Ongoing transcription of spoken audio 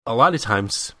a lot of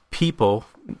times people,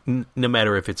 no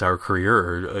matter if it's our career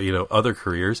or, other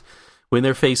careers, when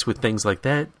they're faced with things like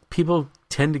that, people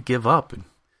tend to give up and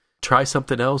try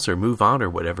something else or move on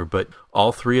or whatever. But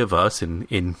all three of us and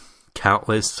in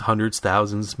countless hundreds,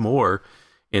 thousands more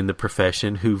in the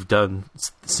profession who've done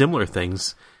similar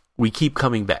things, we keep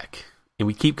coming back. And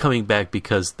we keep coming back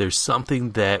because there's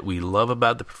something that we love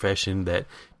about the profession that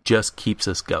just keeps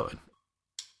us going.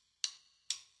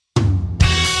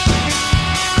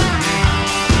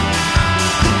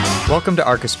 Welcome to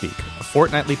ArchiSpeak, a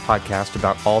fortnightly podcast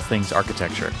about all things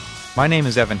architecture. My name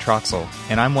is Evan Troxel,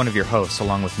 and I'm one of your hosts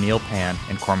along with Neil Pan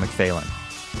and Cormac Phelan.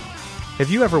 Have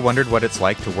you ever wondered what it's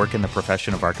like to work in the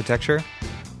profession of architecture?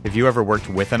 Have you ever worked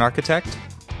with an architect?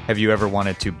 Have you ever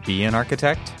wanted to be an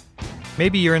architect?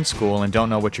 Maybe you're in school and don't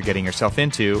know what you're getting yourself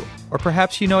into, or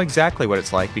perhaps you know exactly what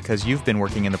it's like because you've been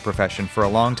working in the profession for a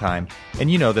long time,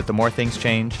 and you know that the more things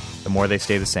change, the more they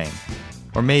stay the same.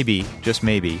 Or maybe, just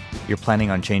maybe, you're planning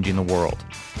on changing the world.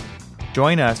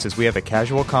 Join us as we have a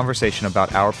casual conversation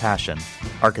about our passion,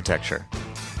 architecture.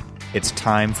 It's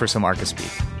time for some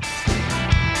ArchiSpeak.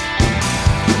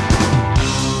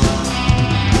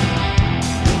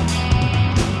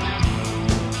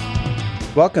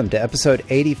 Welcome to episode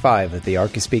 85 of the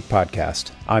ArchiSpeak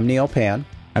podcast. I'm Neil Pan.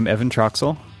 I'm Evan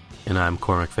Troxel. And I'm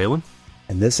Cormac Phelan.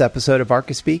 And this episode of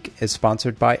ArchiSpeak is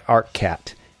sponsored by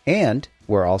ArchCat. And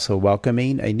we're also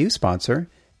welcoming a new sponsor,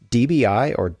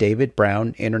 DBI or David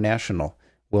Brown International.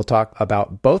 We'll talk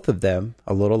about both of them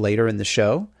a little later in the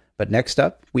show. But next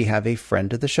up, we have a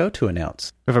friend of the show to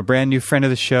announce. We have a brand new friend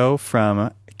of the show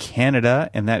from Canada,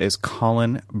 and that is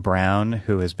Colin Brown,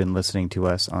 who has been listening to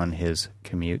us on his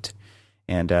commute.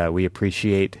 And we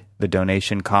appreciate the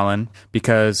donation, Colin,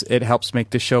 because it helps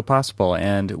make this show possible.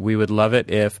 And we would love it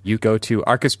if you go to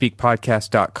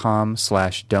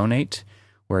archispeakpodcast.com/donate,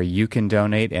 where you can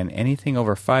donate, and anything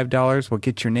over $5 will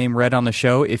get your name read on the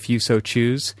show if you so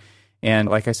choose. And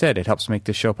like I said, it helps make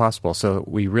this show possible. So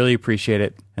we really appreciate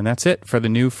it. And that's it for the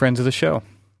new friends of the show.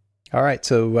 All right.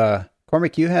 So,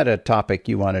 Cormac, you had a topic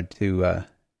you wanted to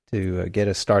get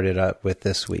us started up with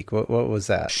this week. What was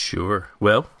that? Sure.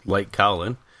 Well, like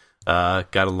Colin,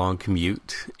 got a long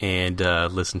commute and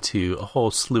listened to a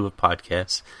whole slew of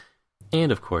podcasts, and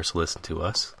of course, listened to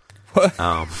us.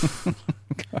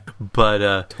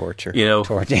 But torture. Yeah,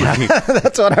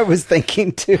 that's what I was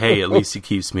thinking too. Hey, at least it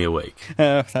keeps me awake.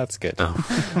 That's good.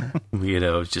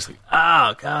 It's just like,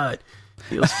 oh God,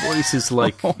 Neil's voice is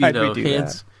like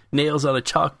nails on a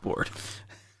chalkboard.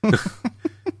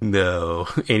 No.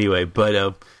 Anyway,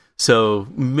 but so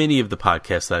many of the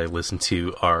podcasts that I listen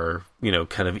to are,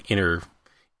 kind of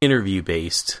interview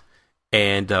based.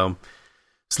 And I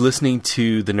was listening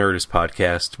to the Nerdist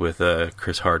podcast with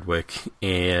Chris Hardwick,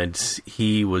 and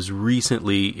he was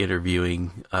recently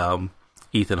interviewing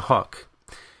Ethan Hawke.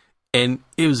 And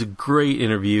it was a great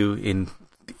interview, and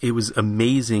it was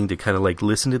amazing to kind of like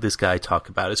listen to this guy talk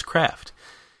about his craft.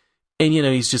 And,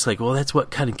 he's just like, well, that's what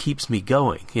kind of keeps me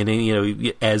going. And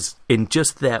then, as in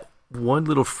just that one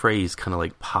little phrase kind of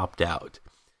like popped out.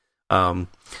 And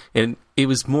it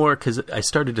was more because I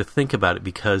started to think about it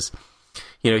because,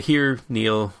 here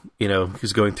Neil,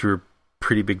 who's going through a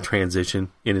pretty big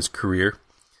transition in his career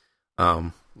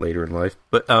later in life.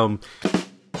 But,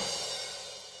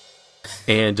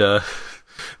 anyway,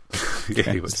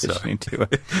 sorry. To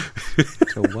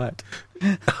what?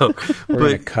 We're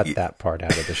going to cut that part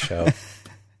out of the show.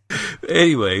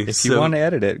 Anyway, if you want to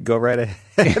edit it, go right ahead.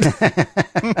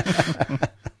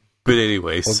 But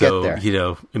anyway, we'll so, get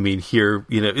there. here,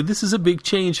 this is a big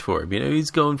change for him.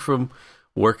 He's going from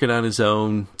working on his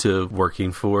own to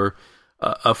working for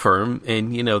a firm.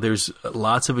 And, there's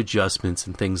lots of adjustments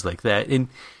and things like that. And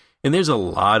there's a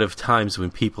lot of times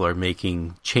when people are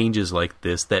making changes like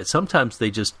this that sometimes they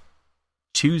just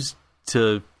choose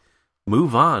to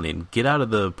move on and get out of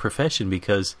the profession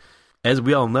because, as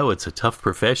we all know, it's a tough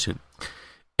profession.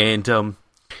 And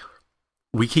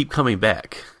we keep coming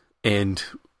back. And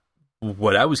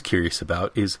what I was curious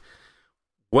about is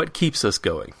what keeps us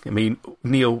going?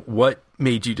 Neil, what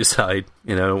made you decide,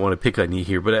 and I don't want to pick on you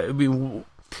here, but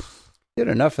did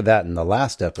enough of that in the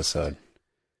last episode.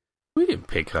 We didn't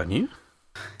pick on you,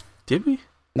 did we?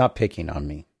 Not picking on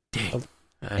me. Dang,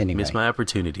 I anyway. missed my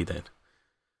opportunity then.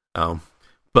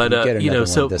 But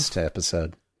so this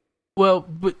episode. Well,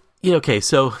 but okay.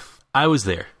 So I was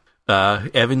there.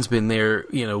 Evan's been there.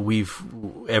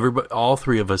 All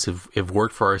three of us have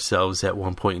worked for ourselves at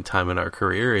one point in time in our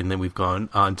career, and then we've gone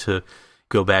on to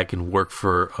go back and work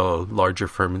for a larger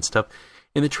firm and stuff.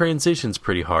 And the transition's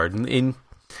pretty hard. And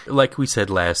like we said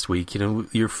last week,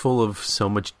 you're full of so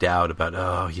much doubt about,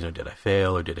 did I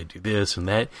fail or did I do this and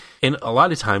that? And a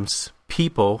lot of times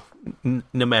people,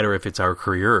 no matter if it's our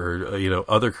career or,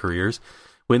 other careers,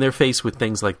 when they're faced with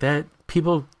things like that,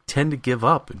 people tend to give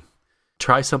up and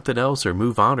try something else or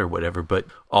move on or whatever. But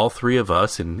all three of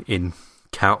us in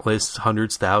countless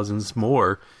hundreds, thousands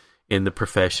more in the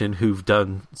profession who've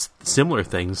done similar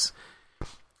things,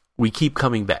 we keep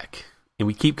coming back. And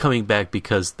we keep coming back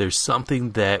because there's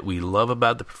something that we love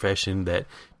about the profession that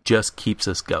just keeps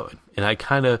us going. And I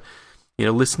kind of,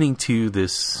 listening to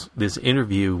this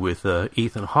interview with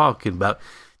Ethan Hawke and about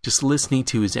just listening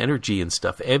to his energy and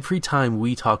stuff, every time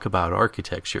we talk about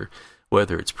architecture,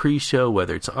 whether it's pre-show,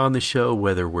 whether it's on the show,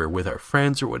 whether we're with our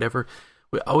friends or whatever,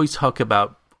 we always talk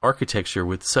about architecture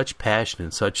with such passion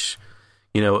and such,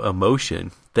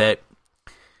 emotion that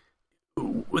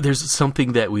there's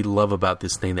something that we love about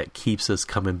this thing that keeps us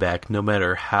coming back no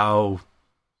matter how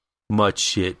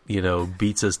much it,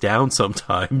 beats us down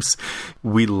sometimes.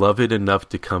 We love it enough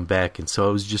to come back. And so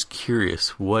I was just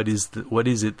curious, what is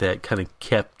it that kind of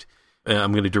kept,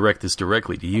 I'm going to direct this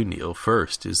directly to you, Neil,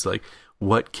 first, is like,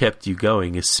 what kept you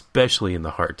going, especially in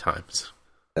the hard times?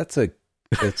 That's a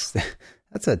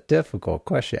difficult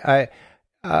question.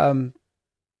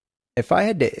 If I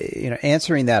had to,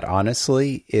 answering that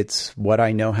honestly, it's what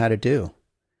I know how to do.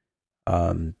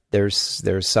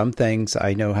 There's some things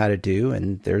I know how to do,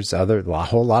 and there's a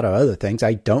whole lot of other things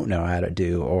I don't know how to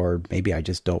do, or maybe I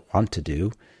just don't want to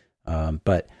do.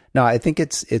 But no, I think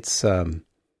it's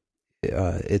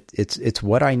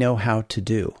what I know how to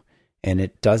do, and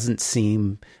it doesn't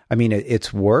seem. I mean,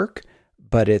 it's work,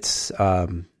 but it's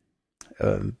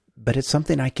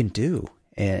something I can do.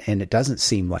 And it doesn't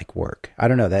seem like work. I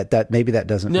don't know that maybe that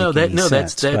doesn't make any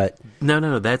sense.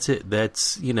 No, that's it.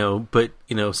 That's,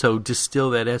 so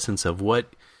distill that essence of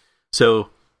what, so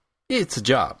it's a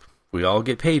job. We all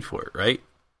get paid for it, right?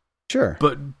 Sure.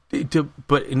 But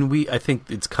I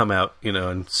think it's come out,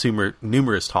 in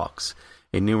numerous talks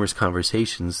and numerous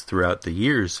conversations throughout the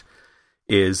years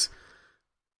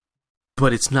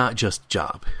but it's not just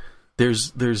job.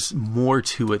 There's more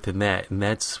to it than that. And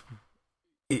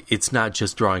it's not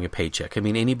just drawing a paycheck. I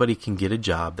mean, anybody can get a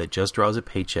job that just draws a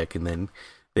paycheck, and then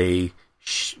they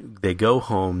go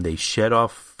home, they shed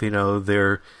off,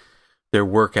 their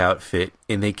work outfit,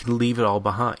 and they can leave it all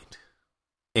behind.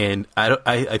 And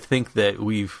I think that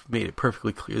we've made it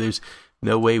perfectly clear there's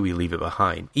no way we leave it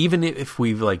behind, even if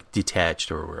we've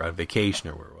detached or we're on vacation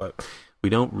or what. We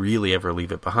don't really ever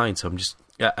leave it behind. So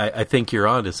I think you're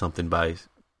onto something by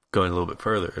going a little bit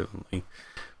further. And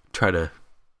try to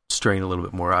strain a little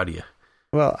bit more out of you.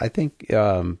 Well, I think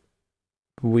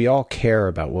we all care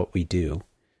about what we do.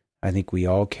 I think we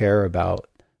all care about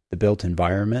the built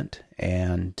environment,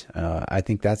 and I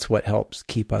think that's what helps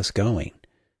keep us going.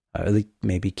 At least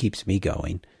maybe keeps me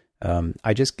going.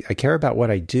 I care about what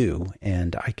I do,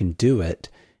 and I can do it,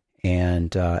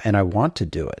 and I want to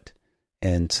do it,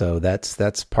 and so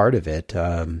that's part of it.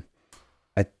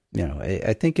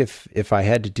 I think if I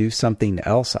had to do something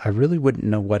else, I really wouldn't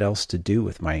know what else to do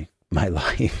with my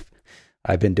life.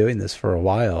 I've been doing this for a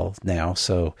while now,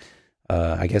 so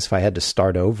I guess if I had to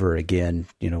start over again,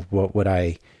 what would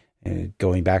I,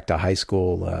 going back to high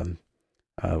school,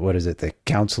 what is it, the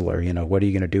counselor, what are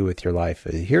you going to do with your life?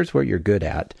 Here's what you're good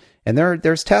at. And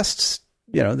there's tests,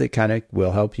 that kind of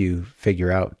will help you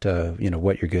figure out,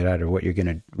 what you're good at or what you're going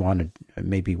to want to,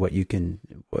 maybe what you can,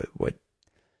 what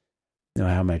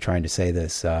how am I trying to say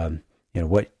this?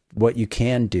 What you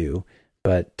can do,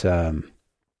 but, that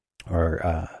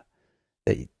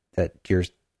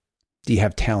you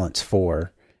have talents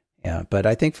for. Yeah. But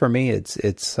I think for me,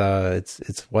 it's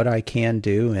what I can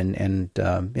do. And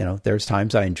there's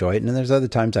times I enjoy it and there's other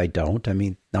times I don't. I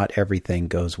mean, not everything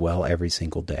goes well every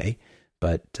single day,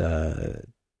 but,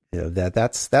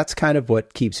 that's kind of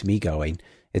what keeps me going.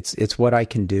 It's what I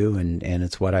can do and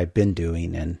it's what I've been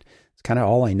doing, and it's kind of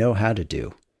all I know how to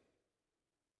do.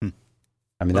 I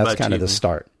mean, that's kind of the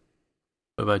start.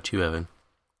 What about you, Evan?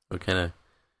 What kind of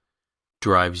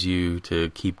drives you to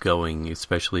keep going,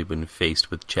 especially when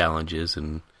faced with challenges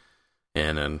and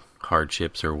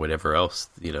hardships or whatever else,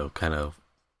 kind of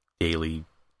daily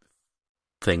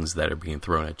things that are being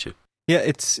thrown at you? Yeah,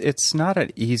 it's not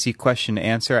an easy question to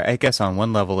answer. I guess on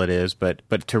one level it is, but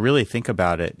to really think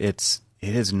about it, it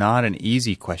is not an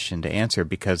easy question to answer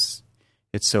because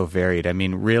it's so varied. I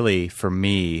mean, really, for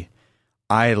me,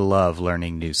 I love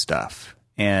learning new stuff,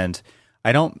 and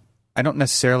I don't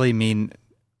necessarily mean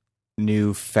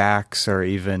new facts or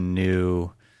even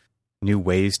new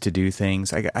ways to do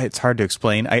things. It's hard to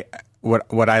explain.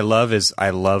 What I love is I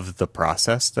love the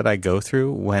process that I go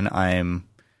through when I'm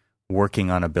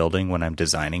working on a building, when I'm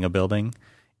designing a building,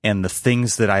 and the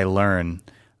things that I learn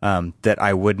that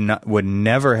I would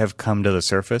never have come to the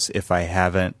surface if I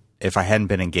hadn't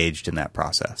been engaged in that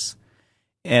process.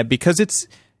 And because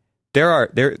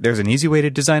there's an easy way to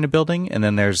design a building, and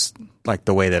then there's like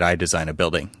the way that I design a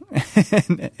building.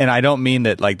 And I don't mean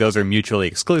that like those are mutually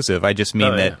exclusive. I just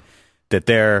mean that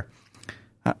they're,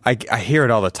 I hear it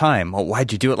all the time. Well,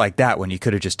 why'd you do it like that when you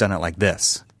could have just done it like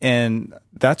this? And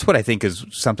that's what I think is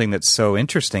something that's so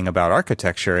interesting about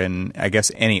architecture, and I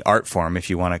guess any art form, if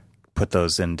you want to put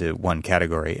those into one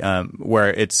category,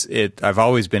 where I've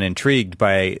always been intrigued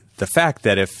by the fact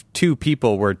that if two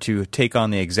people were to take on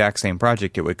the exact same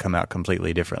project, it would come out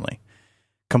completely differently.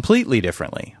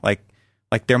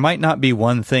 Like there might not be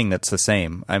one thing that's the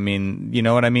same. I mean, you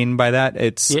know what I mean by that?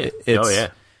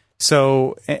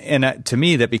 So, and to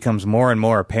me, that becomes more and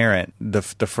more apparent the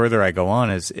further I go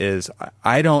on is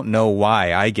I don't know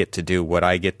why I get to do what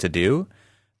I get to do,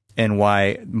 and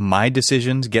why my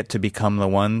decisions get to become the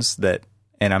ones that,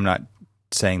 and I'm not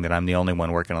saying that I'm the only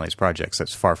one working on these projects.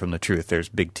 That's far from the truth. There's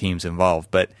big teams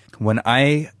involved. But when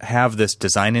I have this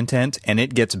design intent and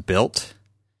it gets built,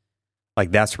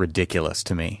 like that's ridiculous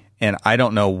to me. And I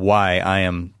don't know why I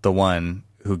am the one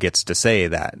who gets to say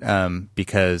that,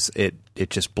 because it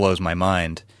just blows my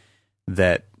mind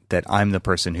that I'm the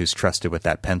person who's trusted with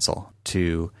that pencil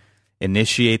to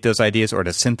initiate those ideas, or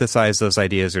to synthesize those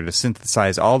ideas, or to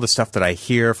synthesize all the stuff that I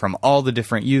hear from all the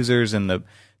different users and the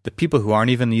people who aren't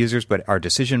even the users but are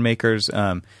decision makers.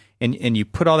 And you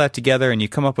put all that together and you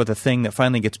come up with a thing that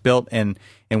finally gets built. And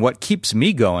what keeps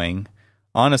me going,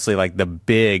 honestly, like the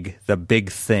big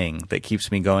thing that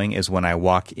keeps me going is when I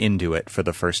walk into it for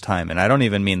the first time. And I don't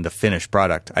even mean the finished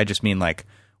product. I just mean like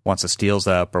once the steel's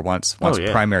up, or once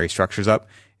primary structure's up.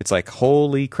 It's like,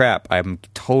 holy crap, I'm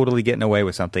totally getting away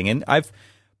with something. And I've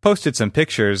posted some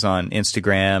pictures on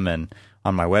Instagram and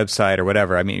on my website or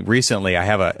whatever. I mean, recently I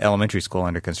have an elementary school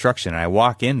under construction, and I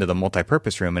walk into the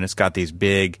multipurpose room, and it's got these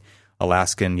big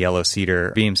Alaskan yellow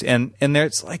cedar beams. And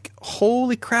it's like,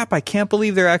 holy crap, I can't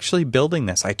believe they're actually building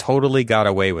this. I totally got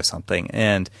away with something.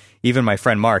 And even my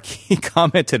friend Mark, he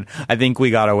commented, I think we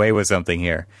got away with something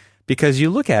here. Because you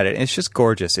look at it, and it's just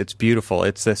gorgeous. It's beautiful.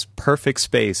 It's this perfect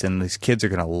space, and these kids are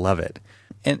going to love it.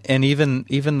 And even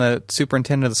the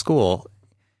superintendent of the school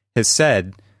has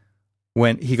said,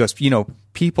 when he goes,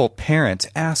 parents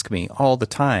ask me all the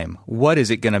time, what is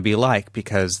it going to be like?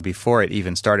 Because before it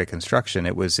even started construction,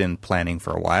 it was in planning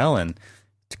for a while, and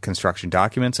construction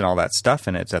documents and all that stuff,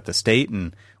 and it's at the state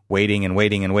and waiting,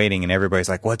 and everybody's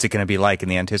like, what's it going to be like? And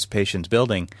the anticipation's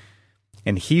building.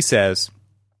 And he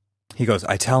goes,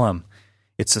 I tell him,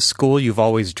 it's a school you've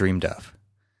always dreamed of.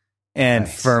 And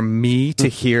nice. For me to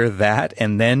hear that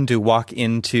and then to walk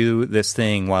into this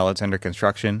thing while it's under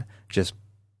construction just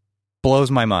blows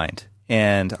my mind.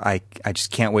 And I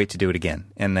just can't wait to do it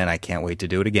again. And then I can't wait to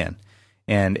do it again.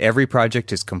 And every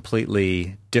project is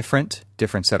completely different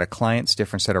set of clients,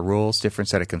 different set of rules, different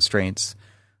set of constraints,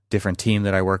 different team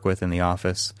that I work with in the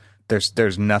office.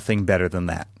 There's nothing better than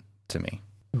that to me.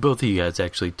 Both of you guys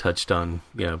actually touched on,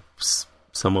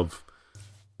 some of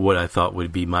what I thought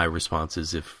would be my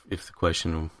responses if the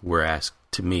question were asked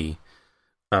to me.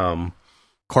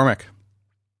 Cormac.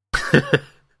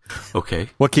 Okay.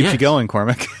 What keeps you going,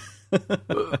 Cormac?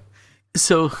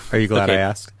 So, are you glad I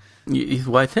asked?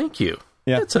 Why, thank you.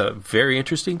 Yeah. That's a very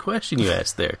interesting question you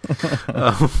asked there.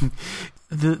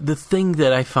 The thing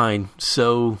that I find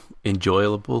so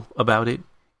enjoyable about it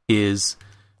is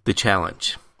the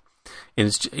challenge. And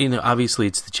it's, obviously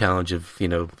it's the challenge of,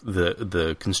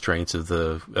 the constraints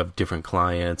of different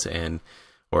clients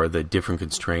or the different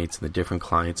constraints and the different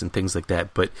clients and things like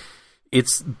that. But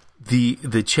it's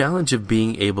the challenge of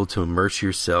being able to immerse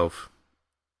yourself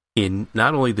in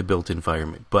not only the built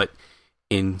environment, but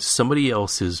in somebody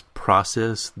else's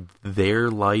process, their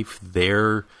life,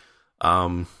 their,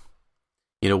 what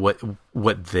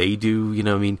they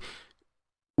do,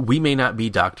 we may not be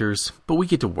doctors, but we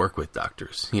get to work with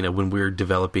doctors. When we're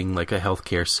developing like a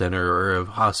healthcare center or a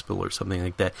hospital or something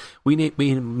like that, we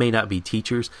may not be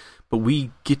teachers, but we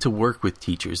get to work with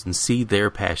teachers and see their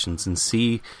passions and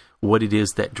see what it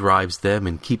is that drives them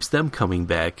and keeps them coming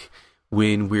back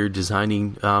when we're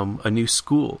designing a new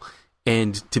school.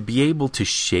 And to be able to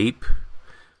shape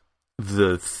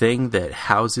the thing that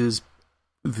houses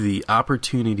the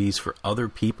opportunities for other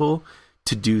people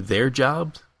to do their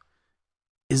jobs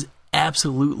is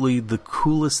absolutely the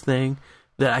coolest thing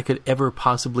that I could ever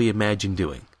possibly imagine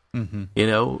doing. Mm-hmm.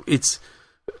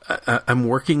 I'm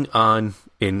working on,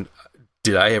 and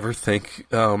did I ever think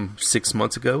 6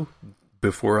 months ago,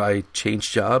 before I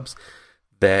changed jobs,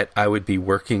 that I would be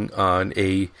working on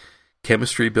a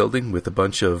chemistry building with a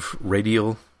bunch of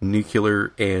radial,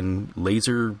 nuclear, and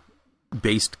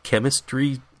laser-based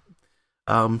chemistry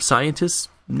scientists?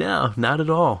 No, not at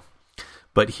all.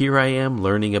 But here I am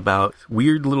learning about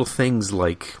weird little things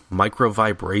like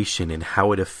microvibration and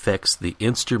how it affects the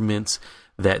instruments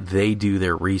that they do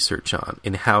their research on,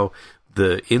 and how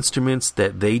the instruments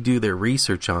that they do their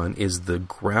research on is the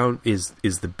ground is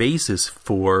the basis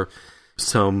for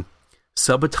some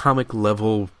subatomic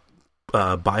level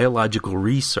biological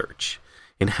research,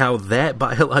 and how that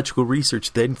biological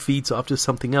research then feeds off to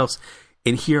something else.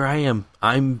 And here I am,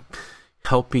 I'm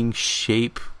helping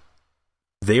shape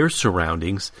their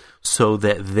surroundings so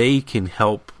that they can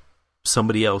help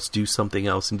somebody else do something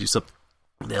else and do something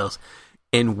else,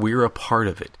 and we're a part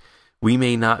of it. We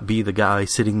may not be the guy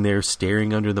sitting there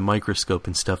staring under the microscope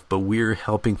and stuff, but we're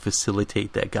helping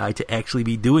facilitate that guy to actually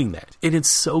be doing that. And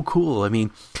it's so cool. I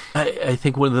mean, I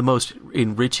think one of the most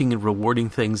enriching and rewarding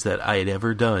things that I had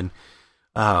ever done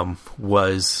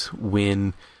was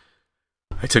when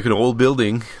I took an old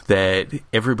building that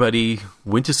everybody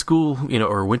went to school,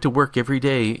 or went to work every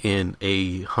day in,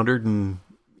 a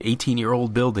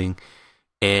 118-year-old building,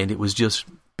 and it was just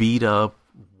beat up,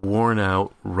 worn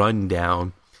out, run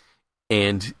down.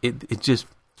 And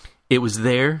it was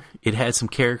there. It had some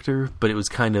character, but it was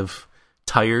kind of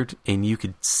tired, and you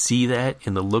could see that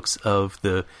in the looks of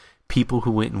the people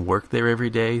who went and worked there every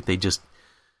day. They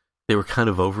were kind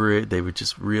of over it. They were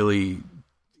just really,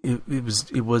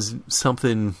 it was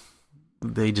something,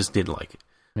 they just didn't like it.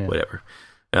 Yeah. Whatever.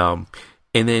 And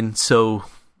then, so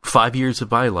 5 years of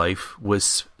my life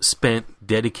was spent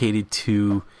dedicated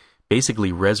to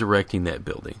basically resurrecting that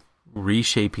building,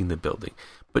 reshaping the building,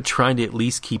 but trying to at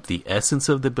least keep the essence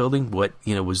of the building, what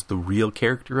was the real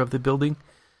character of the building,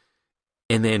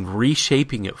 and then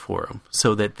reshaping it for them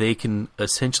so that they can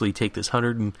essentially take this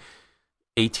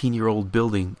 118-year-old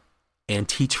building and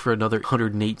teach for another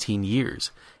 118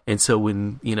 years. And so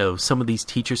when some of these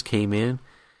teachers came in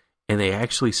and they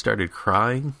actually started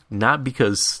crying, not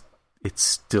because it's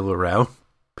still around,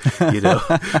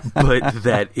 but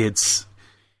that it's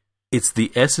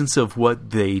the essence of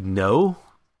what they know,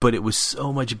 but it was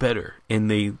so much better. And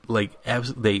they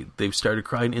they started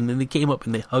crying, and then they came up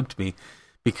and they hugged me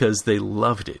because they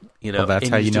loved it. Well, that's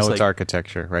how you know it's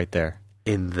architecture right there.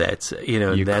 And that's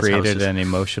you that's created an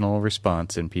emotional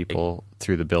response in people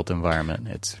through the built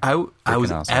environment. I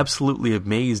was awesome. Absolutely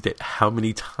amazed at how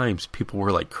many times people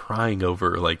were like crying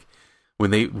over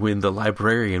when the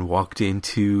librarian walked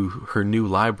into her new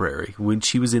library, when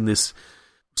she was in this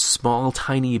small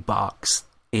tiny box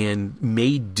and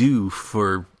made do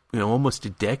for almost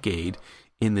a decade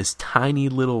in this tiny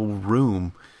little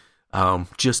room,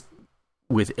 just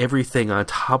with everything on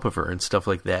top of her and stuff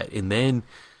like that. And then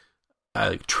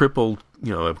tripled,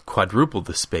 quadrupled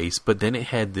the space, but then it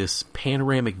had this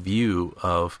panoramic view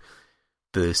of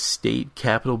the state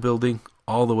capitol building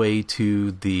all the way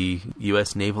to the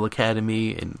U.S. Naval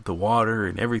Academy and the water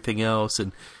and everything else.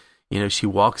 And she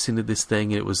walks into this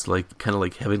thing, and it was kind of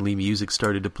like heavenly music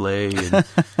started to play, and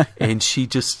and she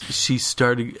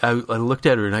started. I looked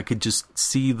at her, and I could just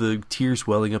see the tears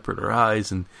welling up in her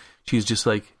eyes, and she was just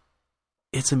like,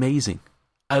 "It's amazing.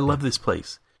 I love this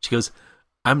place." She goes,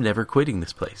 "I'm never quitting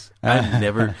this place.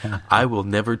 I will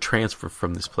never transfer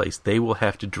from this place. They will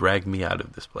have to drag me out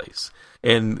of this place."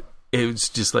 And it was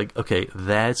just like, okay,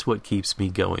 that's what keeps me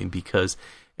going, because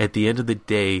at the end of the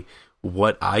day,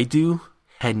 what I do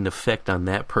had an effect on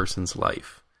that person's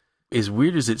life. As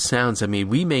weird as it sounds, I mean,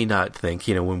 we may not think,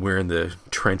 when we're in the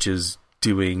trenches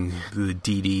doing the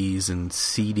DDs and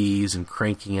CDs and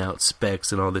cranking out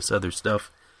specs and all this other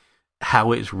stuff,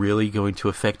 how it's really going to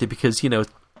affect it. Because,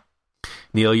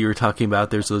 Neil, you were talking about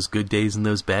there's those good days and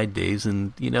those bad days,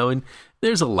 and, and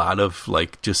there's a lot of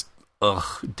just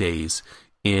days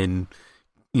in,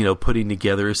 putting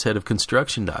together a set of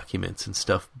construction documents and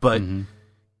stuff. But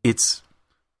it's,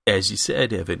 as you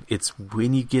said, Evan, it's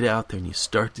when you get out there and you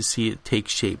start to see it take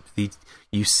shape.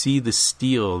 You see the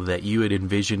steel that you had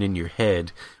envisioned in your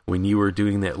head when you were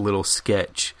doing that little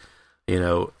sketch,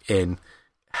 and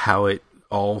how it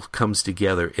all comes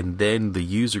together. And then the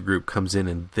user group comes in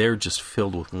and they're just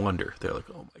filled with wonder. They're like,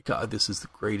 "Oh my God, this is the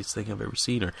greatest thing I've ever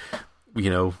seen." Or,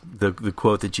 the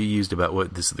quote that you used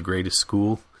about this is the greatest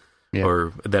school,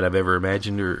 or that I've ever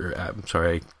imagined, or I'm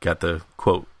sorry, I got the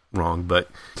quote wrong, but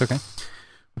it's okay.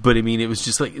 But I mean, it was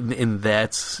just and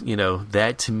that's,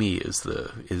 that to me is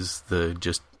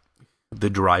the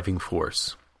driving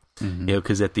force,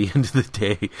 because at the end of the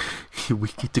day, we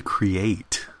get to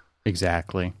create.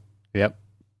 Exactly. Yep.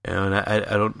 And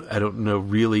I don't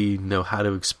really know how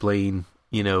to explain,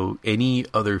 any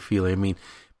other feeling. I mean,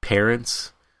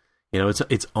 parents,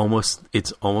 it's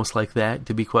almost like that,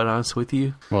 to be quite honest with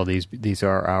you. Well, these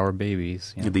are our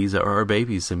babies. Yeah. These are our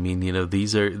babies. I mean,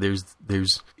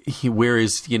 there's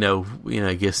whereas,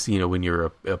 I guess, when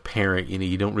you're a parent,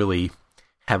 you don't really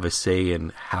have a say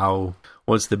in how,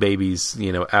 once the baby's,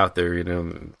 out there,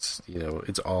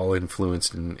 it's all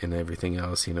influenced and everything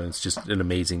else, it's just an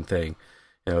amazing thing.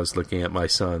 I was looking at my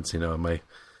sons,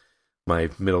 my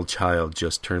middle child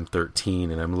just turned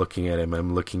 13, and I'm looking at him,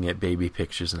 I'm looking at baby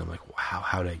pictures, and I'm like, wow,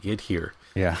 how did I get here?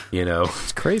 Yeah.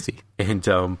 It's crazy. And,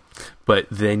 but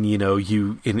then,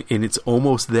 and it's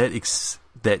almost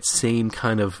that same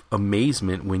kind of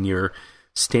amazement when you're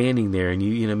standing there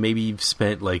and maybe you've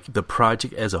spent, like, the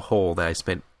project as a whole that I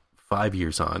spent 5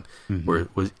 years on, where it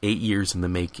was 8 years in the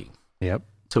making. Yep.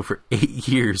 So for 8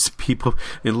 years, people,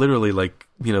 and literally, like,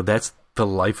 that's the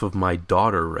life of my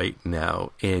daughter right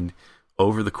now. And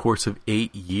over the course of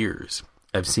 8 years,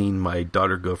 I've seen my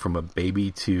daughter go from a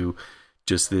baby to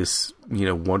just this,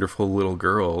 wonderful little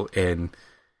girl. And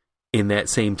in that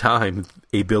same time,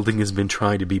 a building has been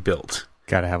trying to be built.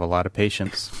 Got to have a lot of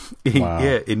patience. Wow.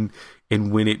 Yeah.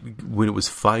 And when it was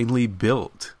finally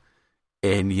built,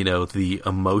 and, the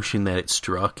emotion that it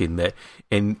struck, and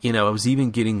I was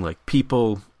even getting, like,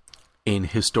 people in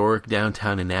historic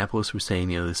downtown Annapolis were saying,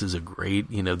 this is a great,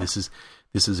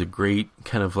 this is a great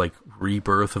kind of, like,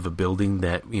 rebirth of a building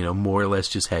that, more or less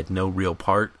just had no real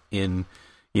part in,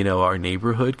 our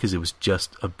neighborhood, because it was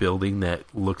just a building that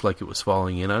looked like it was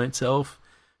falling in on itself,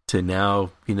 to now,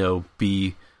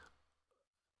 be,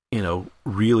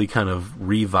 really kind of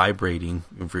reinvigorating.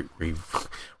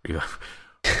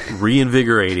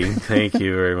 Thank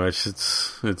you very much.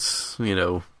 It's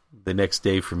the next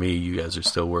day for me. You guys are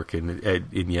still working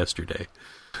in yesterday.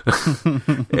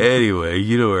 Anyway,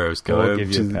 you know where I was going. We'll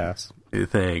give you a pass.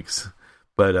 Thanks.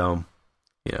 But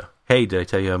hey, did I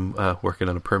tell you I'm working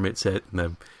on a permit set and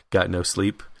I've got no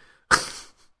sleep?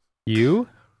 You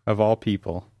of all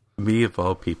people. Me of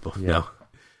all people. Yeah. No.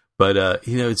 But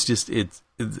it's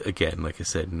again, like I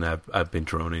said, and I've been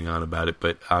droning on about it,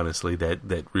 but honestly,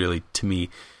 that really, to me,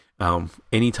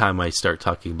 anytime I start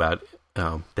talking about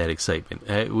that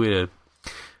excitement, we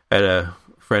had a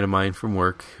friend of mine from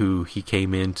work who he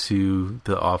came into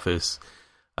the office.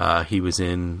 He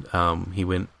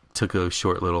took a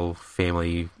short little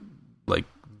family, like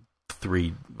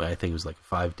I think it was like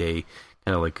a 5-day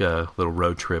kind of like a little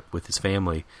road trip with his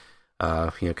family.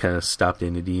 Kind of stopped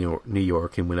into New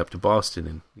York and went up to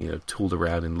Boston and, tooled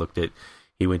around and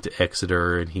he went to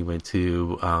Exeter and he went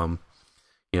to,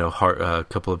 a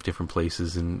couple of different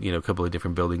places and, a couple of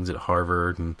different buildings at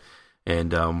Harvard and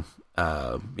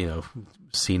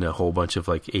seen a whole bunch of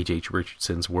like H.H.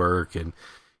 Richardson's work. And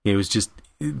it was just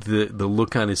the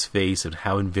look on his face and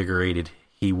how invigorated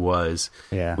he was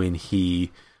when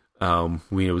he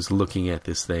was looking at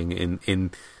this thing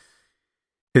and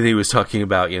he was talking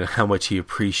about, how much he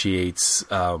appreciates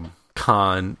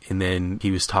Khan, and then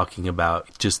he was talking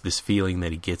about just this feeling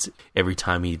that he gets every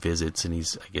time he visits, and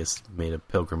he's, I guess, made a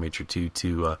pilgrimage or two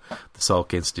to the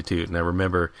Salk Institute. And I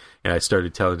remember, and I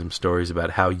started telling him stories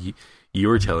about how you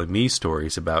were telling me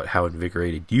stories about how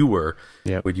invigorated you were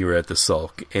when you were at the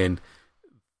Salk, and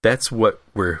that's what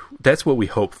we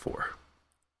hope for.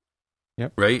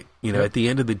 Yep. Right? At the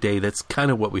end of the day, that's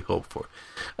kind of what we hope for.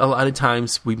 A lot of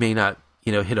times we may not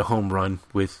hit a home run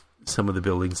with some of the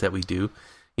buildings that we do.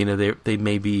 They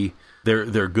may be,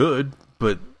 they're good,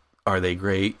 but are they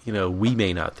great? We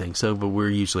may not think so, but we're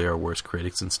usually our worst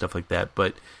critics and stuff like that.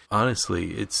 But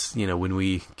honestly, it's, when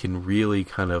we can really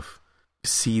kind of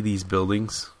see these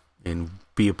buildings and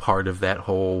be a part of that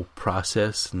whole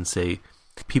process and say,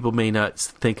 people may not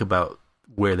think about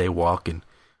where they walk and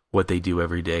what they do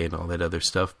every day and all that other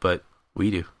stuff, but we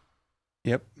do.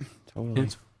 Yep, totally.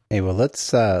 Hey, well, let's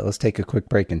take a quick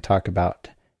break and talk about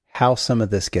how some of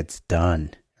this gets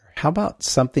done. How about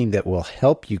something that will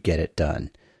help you get it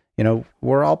done?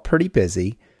 We're all pretty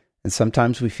busy, and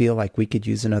sometimes we feel like we could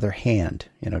use another hand,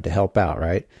 to help out,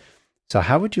 right? So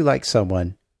how would you like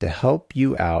someone to help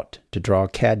you out to draw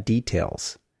CAD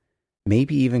details?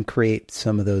 Maybe even create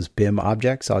some of those BIM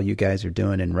objects all you guys are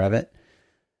doing in Revit?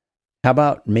 How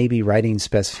about maybe writing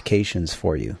specifications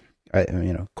for you?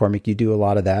 Cormac, you do a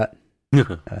lot of that.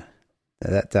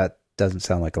 That doesn't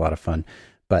sound like a lot of fun,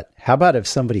 but how about if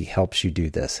somebody helps you do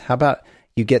this? How about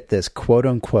you get this quote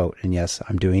unquote, and yes,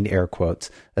 I'm doing air quotes,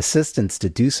 assistance to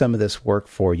do some of this work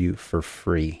for you for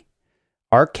free?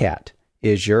 ARCAT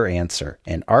is your answer,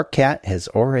 and ARCAT has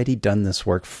already done this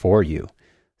work for you.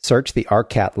 Search the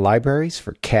ARCAT libraries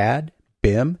for CAD,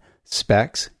 BIM,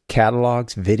 specs,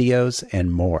 catalogs, videos,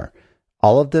 and more.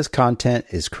 All of this content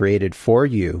is created for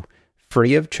you,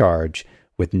 free of charge,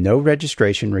 with no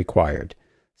registration required.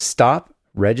 Stop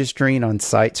registering on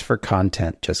sites for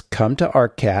content. Just come to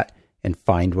ARCAT and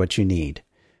find what you need.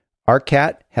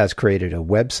 ARCAT has created a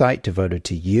website devoted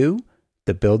to you,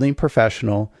 the building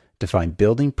professional, to find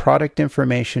building product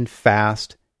information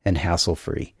fast and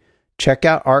hassle-free. Check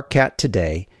out ARCAT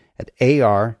today at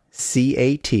arcat.com.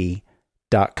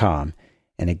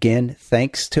 And again,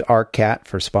 thanks to ARCAT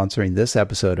for sponsoring this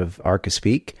episode of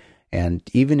ArcaSpeak. And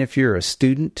even if you're a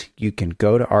student, you can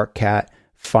go to ARCAT,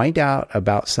 find out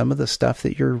about some of the stuff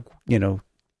that you're,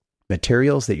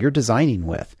 materials that you're designing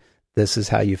with. This is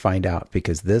how you find out,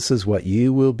 because this is what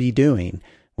you will be doing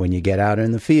when you get out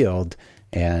in the field,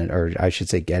 or I should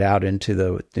say, get out into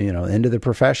the, into the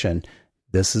profession.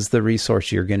 This is the resource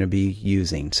you're going to be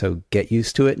using. So get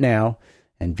used to it now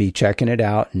and be checking it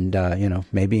out, and,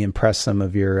 maybe impress some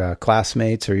of your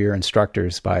classmates or your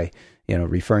instructors by,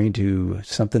 referring to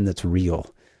something that's real.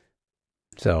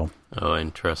 So,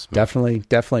 and trust me,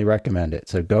 definitely recommend it.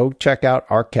 So go check out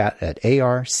ARCAT at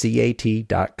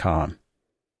arcat.com.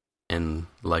 And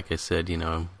like I said,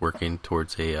 I'm working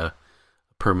towards a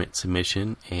permit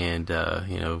submission, and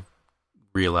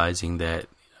realizing that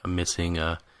I'm missing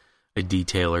a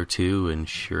detail or two. And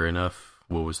sure enough,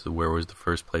 where was the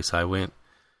first place I went?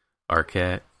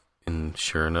 ARCAT. And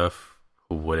sure enough,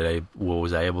 what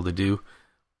was I able to do?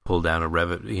 Pull down a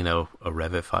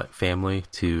Revit family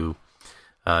to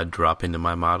drop into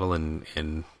my model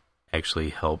and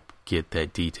actually help get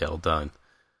that detail done.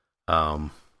 The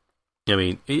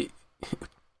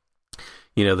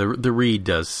read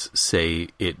does say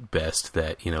it best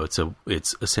that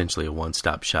it's essentially a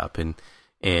one-stop shop, and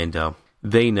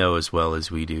they know as well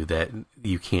as we do that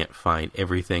you can't find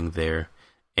everything there.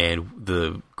 And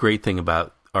the great thing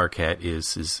about ARCAT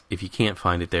is if you can't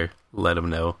find it there, let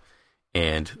them know,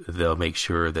 and they'll make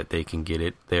sure that they can get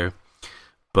it there.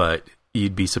 But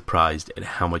you'd be surprised at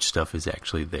how much stuff is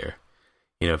actually there.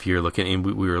 If you're looking, and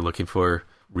we were looking for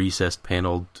recessed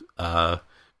paneled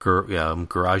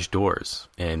garage doors,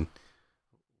 and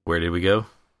where did we go?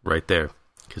 Right there,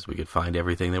 because we could find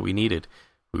everything that we needed.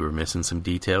 We were missing some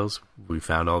details. We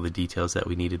found all the details that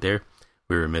we needed there.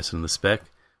 We were missing the spec.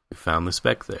 We found the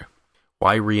spec there.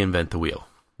 Why reinvent the wheel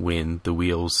when the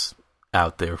wheel's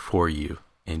out there for you,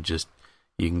 and just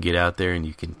you can get out there and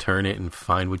you can turn it and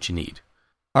find what you need?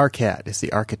 ARCAT is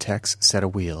the architect's set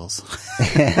of wheels.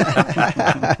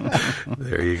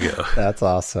 There you go. That's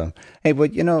awesome. Hey,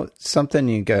 but something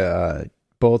you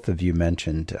both of you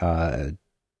mentioned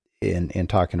in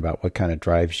talking about what kind of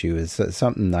drives you is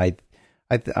something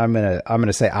I'm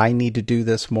gonna say I need to do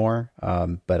this more,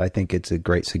 but I think it's a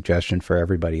great suggestion for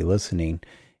everybody listening.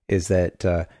 Is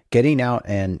that getting out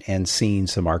and seeing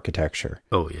some architecture?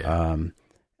 Oh yeah.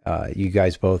 You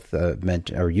guys both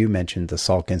mentioned the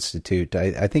Salk Institute.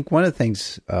 I think one of the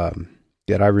things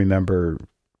that I remember,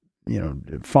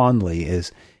 fondly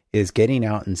is getting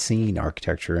out and seeing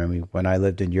architecture. I mean, when I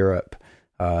lived in Europe,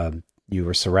 you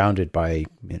were surrounded by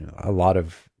a lot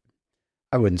of,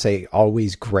 I wouldn't say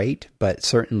always great, but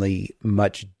certainly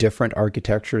much different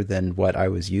architecture than what I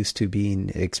was used to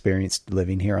being experienced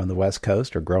living here on the West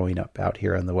Coast or growing up out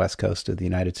here on the West Coast of the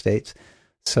United States.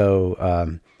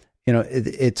 So,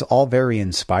 it's all very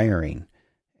inspiring.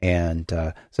 And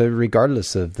so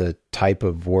regardless of the type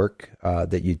of work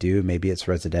that you do, maybe it's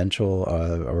residential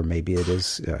or maybe it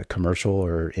is commercial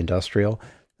or industrial,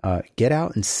 get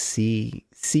out and see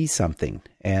something.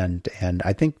 And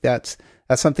I think that's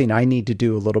something I need to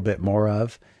do a little bit more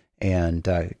of, and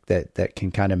that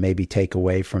can kind of maybe take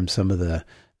away from some of the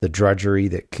drudgery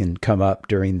that can come up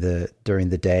during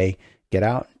the day. Get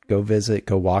out, go visit,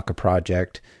 go walk a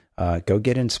project, go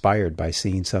get inspired by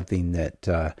seeing something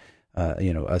that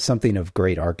something of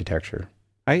great architecture.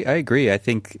 I agree. I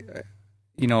think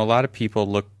a lot of people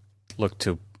look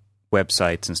to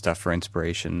websites and stuff for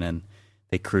inspiration, and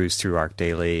they cruise through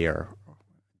ArcDaily or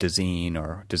Dezeen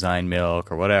or Design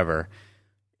Milk or whatever.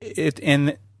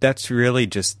 And that's really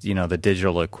just the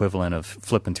digital equivalent of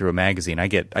flipping through a magazine. I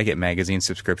get magazine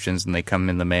subscriptions and they come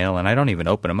in the mail, and I don't even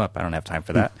open them up. I don't have time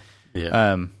for that.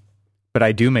 Yeah. But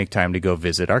I do make time to go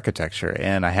visit architecture,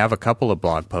 and I have a couple of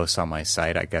blog posts on my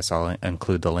site. I guess I'll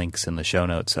include the links in the show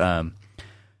notes.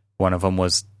 One of them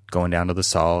was going down to the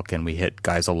Salk, and we hit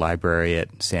Geisel Library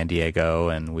at San Diego,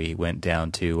 and we went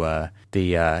down to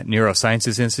the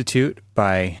Neurosciences Institute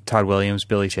by Todd Williams,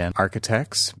 Billy Chen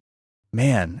Architects.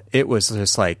 Man, it was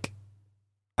just like,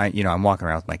 I'm walking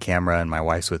around with my camera, and my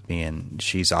wife's with me, and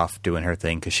she's off doing her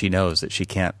thing because she knows that she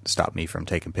can't stop me from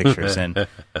taking pictures. And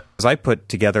I put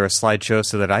together a slideshow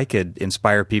so that I could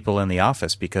inspire people in the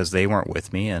office because they weren't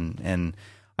with me, and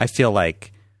I feel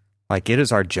like Like, it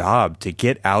is our job to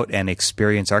get out and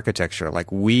experience architecture. Like,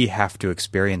 we have to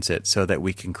experience it so that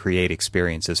we can create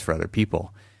experiences for other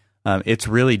people. It's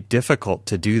really difficult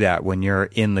to do that when you're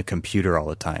in the computer all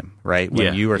the time, right?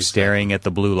 When you are staring at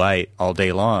the blue light all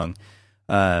day long,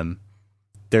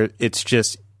 it's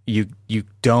just you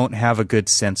don't have a good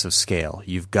sense of scale.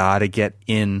 You've got to get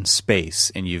in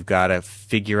space, and you've got to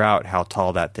figure out how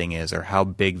tall that thing is or how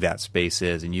big that space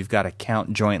is, and you've got to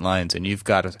count joint lines, and you've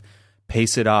got to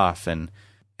pace it off, and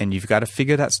you've got to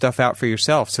figure that stuff out for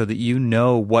yourself so that you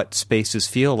know what spaces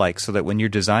feel like, so that when you're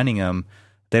designing them,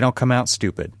 they don't come out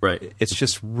stupid. Right. It's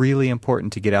just really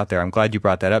important to get out there. I'm glad you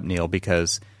brought that up, Neil,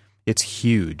 because it's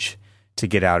huge to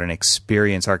get out and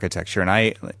experience architecture.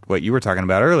 And what you were talking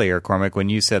about earlier, Cormac, when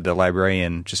you said the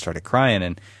librarian just started crying,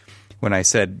 and when I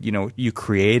said, you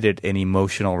created an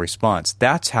emotional response,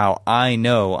 that's how I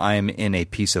know I'm in a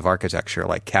piece of architecture,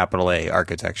 like capital A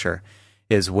architecture,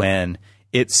 is when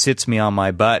it sits me on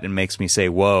my butt and makes me say,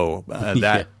 whoa,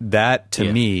 that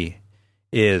to me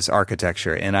is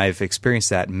architecture. And I've experienced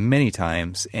that many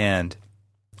times, and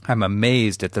I'm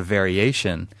amazed at the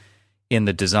variation in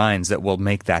the designs that will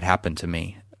make that happen to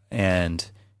me. And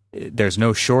there's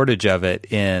no shortage of it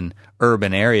in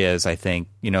urban areas, I think.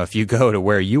 If you go to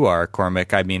where you are,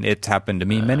 Cormac, I mean, it's happened to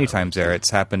me many times there. It's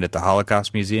happened at the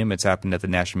Holocaust Museum. It's happened at the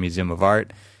National Museum of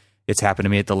Art. It's happened to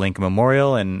me at the Lincoln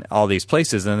Memorial and all these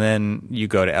places. And then you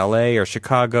go to LA or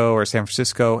Chicago or San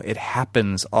Francisco. It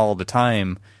happens all the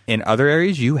time. In other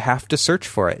areas, you have to search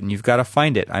for it, and you've got to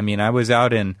find it. I mean, I was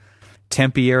out in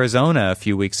Tempe, Arizona a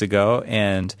few weeks ago,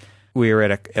 and we were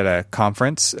at a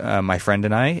conference, my friend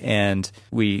and I, and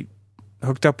we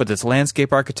hooked up with this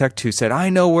landscape architect who said, I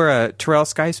know where a Terrell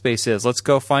Sky Space is. Let's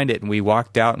go find it. And we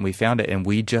walked out and we found it, and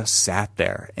we just sat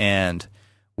there, and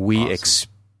we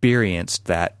experienced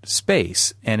that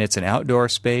space. And it's an outdoor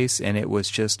space, and it was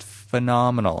just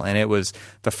phenomenal. And it was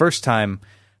the first time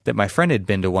that my friend had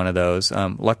been to one of those.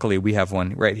 Luckily, we have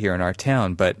one right here in our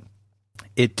town, but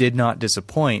it did not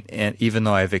disappoint, and even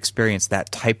though I've experienced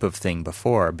that type of thing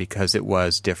before, because it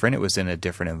was different. It was in a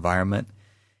different environment,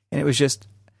 and it was just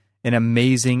an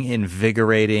amazing,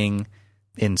 invigorating,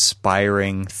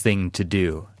 inspiring thing to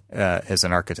do as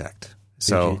an architect.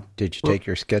 So, did you take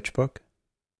your sketchbook?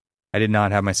 I did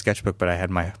not have my sketchbook, but I had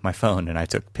my phone, and I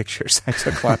took pictures. I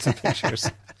took lots of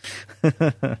pictures.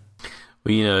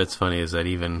 Well, it's funny is that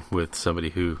even with somebody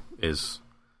who is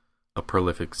a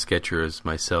prolific sketcher as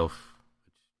myself,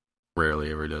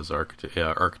 rarely ever does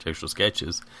architectural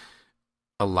sketches,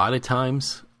 a lot of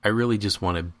times I really just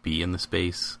want to be in the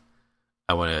space.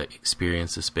 I want to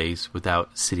experience the space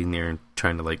without sitting there and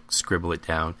trying to scribble it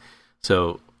down.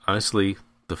 So honestly,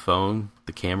 the phone,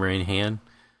 the camera in hand,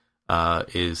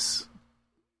 is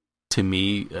to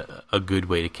me a good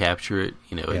way to capture it,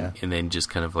 and then just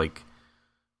kind of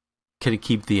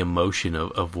keep the emotion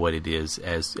of what it is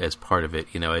as part of it.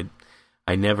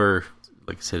 I never,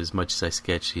 like I said, as much as I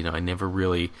sketch, I never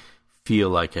really feel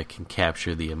like I can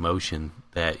capture the emotion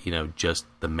that, just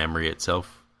the memory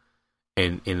itself.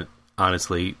 And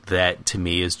honestly, that to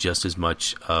me is just as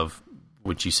much of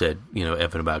what you said,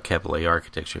 Evan, about capital A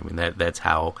architecture. I mean, that's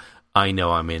how I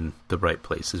know I'm in the right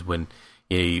place, is when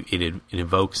it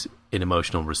evokes an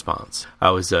emotional response.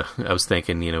 I was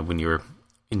thinking, when you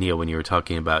were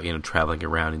talking about, traveling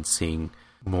around and seeing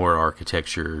more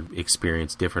architecture,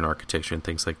 experience different architecture and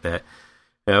things like that,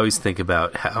 I always think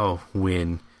about how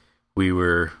and I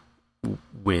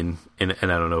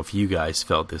don't know if you guys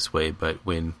felt this way, but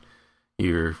when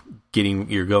you're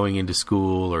going into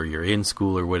school or you're in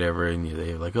school or whatever, and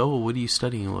they're like, oh, well, what are you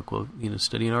studying? And look, well,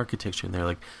 studying architecture. And they're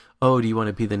like, oh, do you want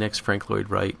to be the next Frank Lloyd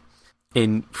Wright?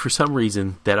 And for some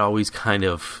reason, that always kind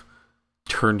of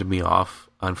turned me off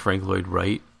on Frank Lloyd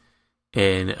Wright.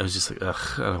 And I was just like,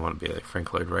 ugh, I don't want to be like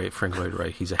Frank Lloyd Wright. Frank Lloyd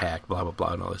Wright, he's a hack, blah, blah,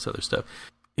 blah, and all this other stuff.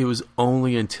 It was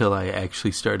only until I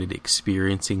actually started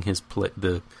experiencing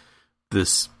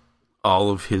all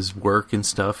of his work and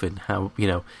stuff, and how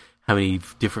many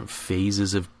different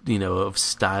phases of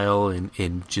style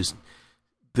and just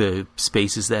the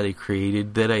spaces that he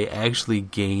created, that I actually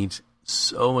gained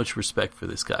so much respect for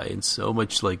this guy and so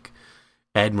much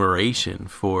admiration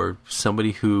for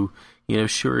somebody who,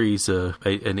 sure, he's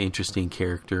an interesting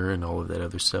character and all of that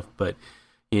other stuff, but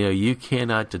you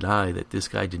cannot deny that this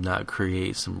guy did not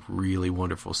create some really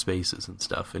wonderful spaces and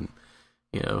stuff. And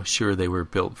sure, they were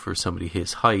built for somebody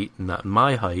his height, not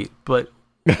my height, but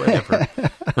whatever.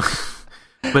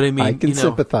 But I mean, I can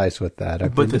sympathize with that.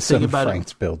 I've been to some of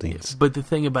Frank's buildings. But the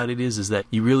thing about it is that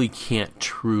you really can't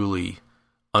truly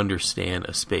understand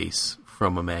a space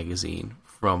from a magazine,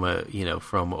 from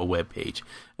a web page.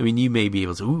 I mean, you may be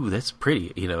able to, ooh, that's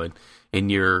pretty,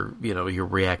 and you're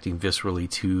reacting viscerally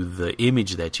to the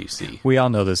image that you see. We all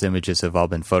know those images have all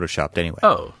been photoshopped anyway.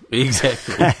 Oh,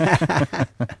 exactly.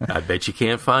 I bet you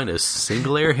can't find a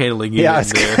single air handling unit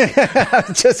in there. I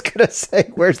was just going to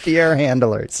say, where's the air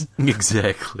handlers?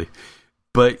 Exactly.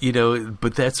 But,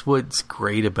 but that's what's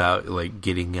great about, like,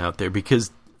 getting out there,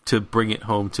 because to bring it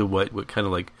home to what kind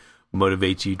of, like,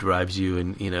 motivates you, drives you,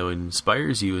 and,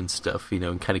 inspires you and stuff,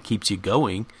 and kind of keeps you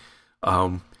going,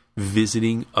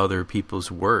 visiting other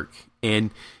people's work.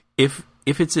 And if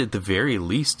it's at the very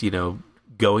least,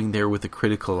 going there with a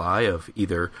critical eye of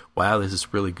either, wow, this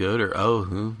is really good, or,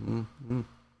 oh,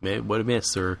 man, what a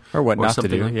miss, or what not to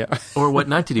do, or what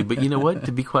not to do. But you know what?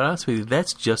 To be quite honest with you,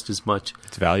 that's just as much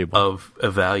it's valuable of a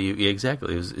value. Yeah,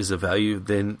 exactly, is a value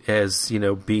than as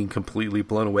being completely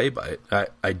blown away by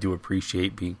it. I do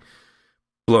appreciate being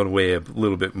blown away a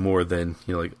little bit more than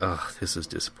like, oh, this is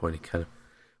disappointing, kind of.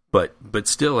 But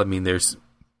still, I mean, there's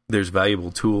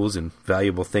valuable tools and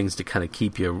valuable things to kind of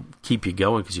keep you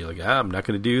going, because you're like, I'm not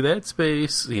going to do that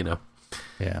space,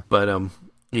 Yeah. But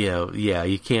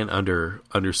you can't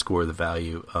underscore the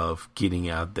value of getting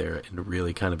out there and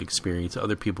really kind of experience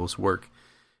other people's work,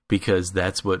 because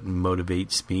that's what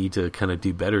motivates me to kind of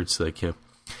do better. It's like,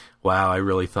 wow, I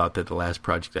really thought that the last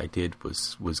project I did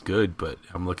was good, but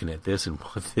I'm looking at this, and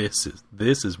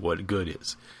this is what good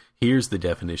is. Here's the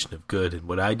definition of good, and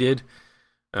what I did,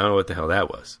 I don't know what the hell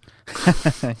that was.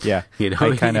 Yeah,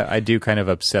 I do kind of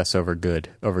obsess over good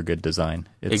design.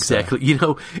 It's, exactly,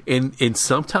 and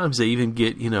sometimes I even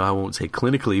get, I won't say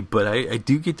clinically, but I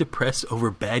do get depressed over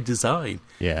bad design.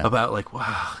 Yeah, about like,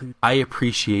 wow, I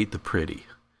appreciate the pretty.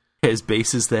 As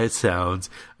base as that sounds,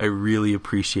 I really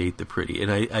appreciate the pretty,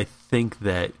 and I think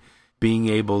that being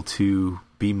able to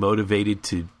be motivated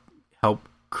to help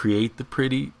create the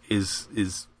pretty is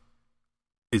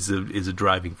a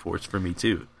driving force for me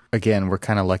too. Again, we're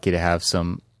kind of lucky to have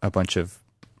a bunch of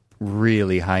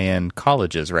really high-end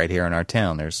colleges right here in our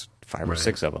town. There's 5 or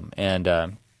 6 of them.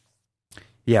 And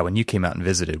when you came out and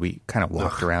visited, we kind of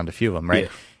walked around a few of them, right? Yeah.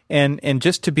 And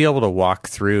just to be able to walk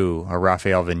through a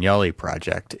Raphael Vignoli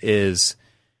project is,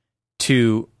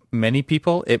 to many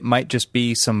people, it might just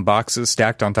be some boxes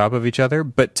stacked on top of each other.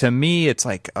 But to me, it's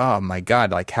like, oh my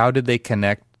God, like how did they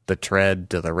connect the tread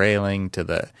to the railing to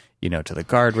the to the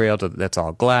guardrail, that's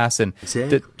all glass, and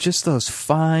just those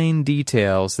fine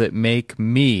details that make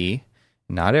me,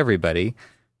 not everybody,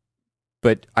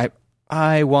 but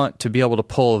I want to be able to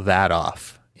pull that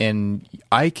off, and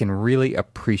I can really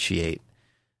appreciate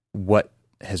what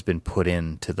has been put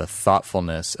into the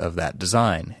thoughtfulness of that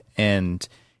design, and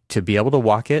to be able to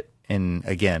walk it, and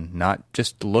again, not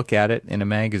just look at it in a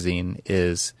magazine,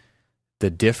 is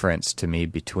the difference to me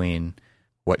between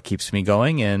what keeps me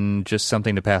going and just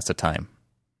something to pass the time.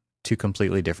 2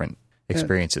 completely different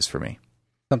experiences for me.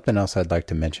 Something else I'd like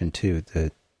to mention too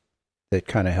that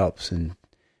kind of helps and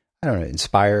I don't know,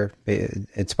 inspire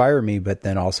me, but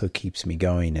then also keeps me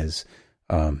going is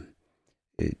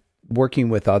working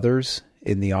with others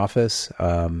in the office.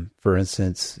 For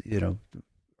instance,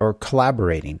 or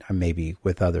collaborating maybe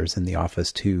with others in the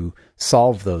office to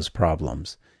solve those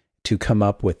problems, to come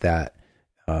up with that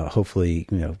hopefully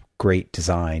great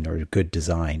design or good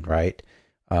design, right?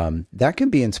 That can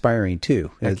be inspiring too.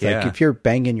 It's like if you're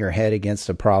banging your head against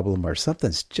a problem or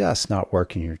something's just not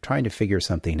working, you're trying to figure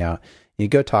something out, you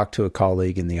go talk to a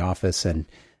colleague in the office and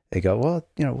they go, well,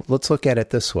 let's look at it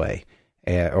this way.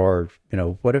 Or,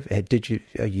 what if, did you,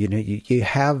 you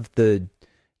have the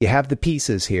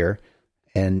pieces here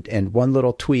and one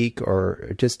little tweak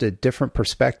or just a different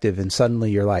perspective. And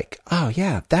suddenly you're like, oh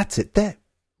yeah, that's it. That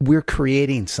we're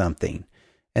creating something.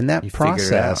 And that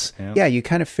process, you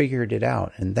kind of figured it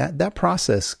out. And that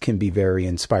process can be very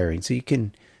inspiring. So you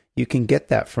can get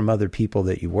that from other people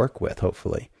that you work with,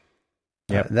 hopefully.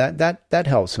 Yeah, that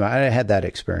helps. I had that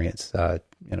experience,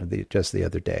 just the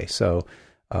other day. So,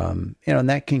 and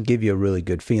that can give you a really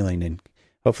good feeling and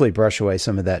hopefully brush away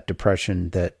some of that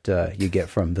depression that you get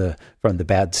from the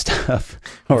bad stuff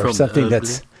or from something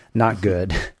that's not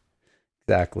good.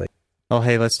 Exactly. Well,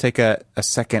 hey, let's take a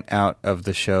second out of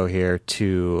the show here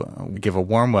to give a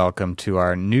warm welcome to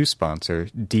our new sponsor,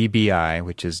 DBI,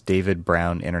 which is David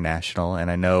Brown International.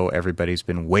 And I know everybody's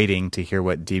been waiting to hear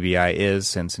what DBI is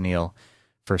since Neil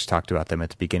first talked about them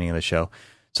at the beginning of the show.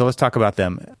 So let's talk about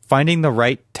them. Finding the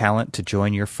right talent to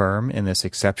join your firm in this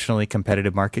exceptionally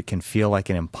competitive market can feel like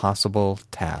an impossible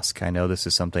task. I know this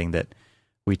is something that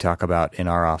we talk about in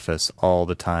our office all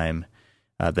the time.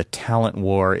 The talent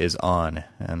war is on,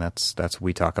 and that's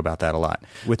we talk about that a lot.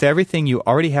 With everything you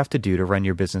already have to do to run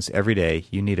your business every day,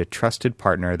 you need a trusted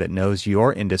partner that knows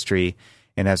your industry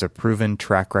and has a proven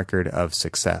track record of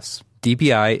success.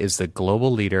 DBI is the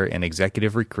global leader in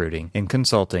executive recruiting and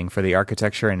consulting for the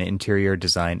architecture and interior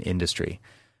design industry.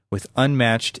 With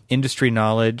unmatched industry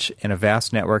knowledge and a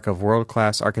vast network of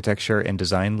world-class architecture and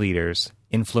design leaders,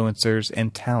 influencers,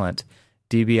 and talent,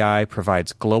 DBI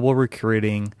provides global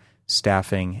recruiting,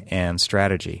 staffing, and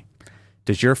strategy.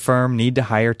 Does your firm need to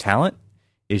hire talent?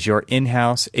 Is your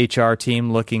in-house HR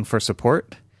team looking for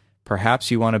support? Perhaps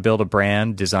you want to build a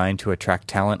brand designed to attract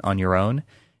talent on your own?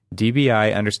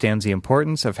 DBI understands the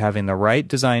importance of having the right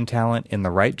design talent in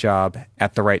the right job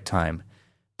at the right time.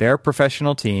 Their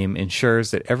professional team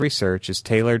ensures that every search is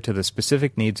tailored to the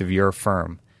specific needs of your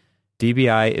firm.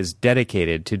 DBI is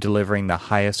dedicated to delivering the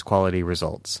highest quality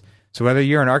results. So whether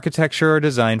you're an architecture or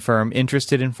design firm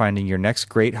interested in finding your next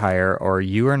great hire, or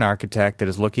you are an architect that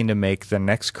is looking to make the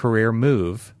next career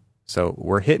move, so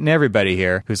we're hitting everybody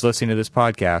here who's listening to this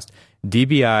podcast,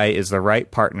 DBI is the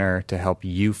right partner to help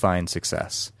you find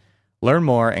success. Learn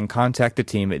more and contact the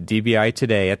team at DBI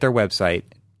today at their website,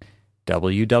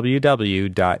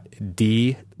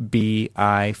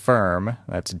 www.dbifirm,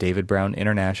 that's David Brown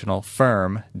International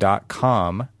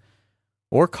firm.com,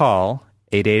 or call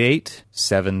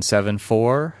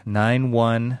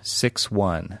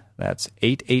 888-774-9161. That's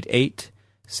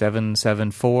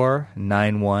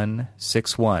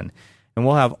 888-774-9161. And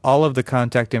we'll have all of the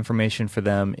contact information for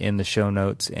them in the show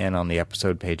notes and on the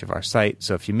episode page of our site.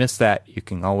 So if you missed that, you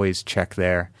can always check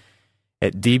there.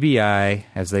 At DBI,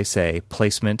 as they say,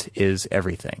 placement is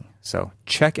everything. So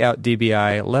check out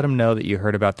DBI. Let them know that you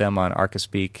heard about them on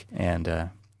ArchiSpeak, and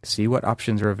see what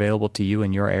options are available to you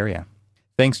in your area.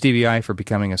 Thanks, DBI, for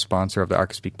becoming a sponsor of the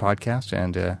ArchiSpeak podcast,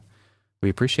 and we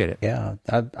appreciate it. Yeah,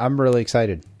 I'm really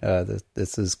excited.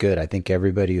 This is good. I think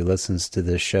everybody who listens to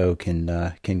this show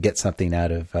can get something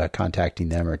out of contacting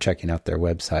them or checking out their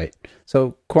website.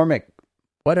 So, Cormac,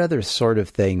 what other sort of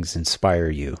things inspire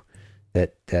you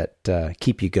that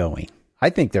keep you going?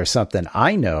 I think there's something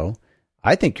I know.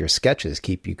 I think your sketches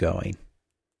keep you going.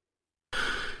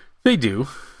 They do,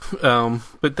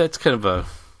 but that's kind of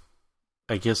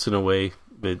I guess in a way,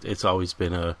 it's always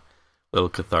been a little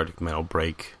cathartic mental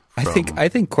break. I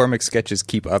think Cormac's sketches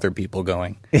keep other people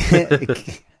going.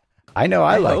 I know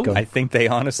I like them. I think they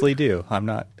honestly do. I'm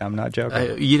not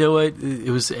joking. You know what?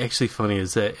 It was actually funny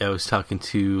is that I was talking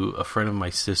to a friend of my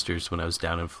sister's when I was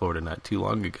down in Florida not too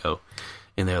long ago,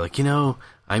 and they're like,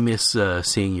 I miss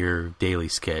seeing your daily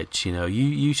sketch.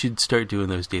 You should start doing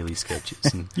those daily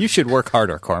sketches. And you should work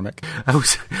harder, Cormac. I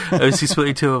was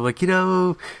explaining to him, like,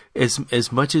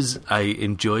 as much as I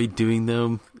enjoyed doing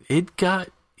them,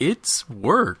 it's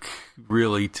work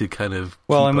really to kind of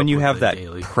and when you have that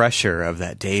pressure of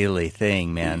that daily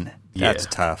thing, man, that's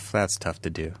tough. That's tough to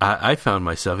do. I found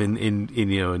myself in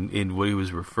what he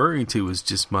was referring to was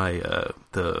just my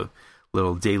the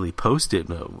little daily Post-it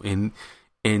note,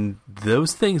 and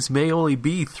those things may only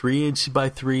be 3 inches by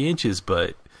 3 inches,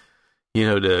 but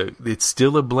it's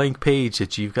still a blank page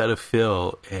that you've got to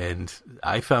fill. And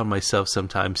I found myself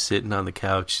sometimes sitting on the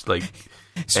couch, like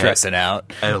stressing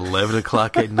out at 11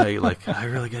 o'clock at night, like, I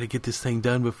really got to get this thing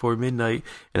done before midnight.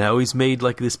 And I always made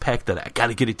like this pact that I got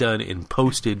to get it done and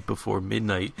posted before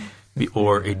midnight,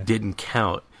 or it didn't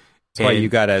count. That's why you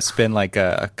got to spend like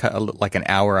an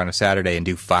hour on a Saturday and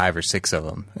do 5 or 6 of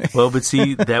them. Well, but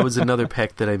see, that was another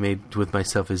pact that I made with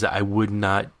myself, is I would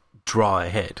not draw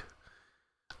ahead.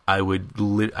 I would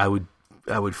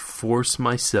force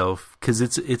myself, because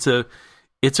it's a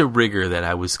rigor that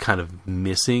I was kind of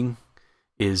missing,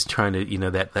 is trying to,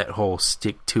 that whole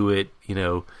stick to it,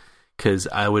 because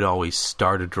I would always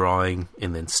start a drawing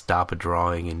and then stop a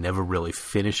drawing and never really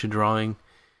finish a drawing.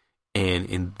 And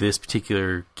in this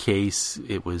particular case,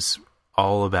 it was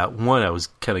all about, one, I was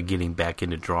kind of getting back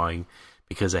into drawing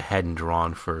because I hadn't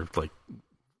drawn for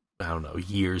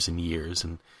years and years.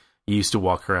 And I used to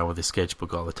walk around with a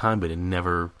sketchbook all the time, but it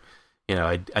never,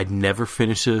 I'd never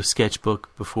finished a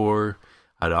sketchbook before.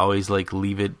 I'd always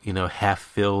leave it, half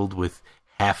filled with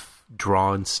half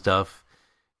drawn stuff.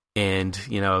 And,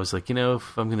 I was like,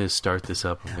 if I'm going to start this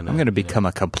up, I'm going to become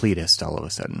a completist all of a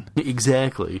sudden.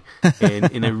 Exactly.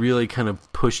 And I really kind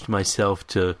of pushed myself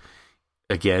to,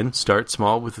 again, start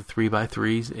small with the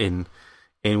 3x3s.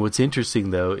 And what's interesting,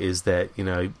 though, is that,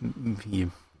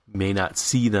 you may not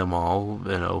see them all,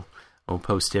 I won't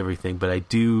post everything, but I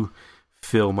do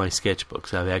fill my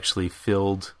sketchbooks. I've actually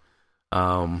filled,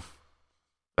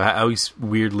 I always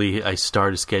I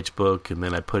start a sketchbook and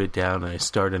then I put it down, and I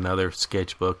start another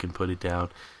sketchbook and put it down.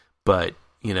 But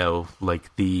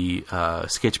like the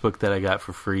sketchbook that I got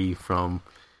for free from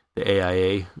the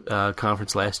AIA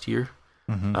conference last year.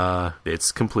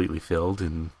 It's completely filled,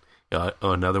 and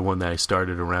another one that I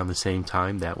started around the same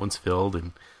time, that one's filled,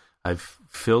 and I've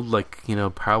filled like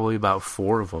probably about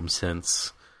 4 of them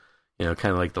since kind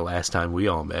of like the last time we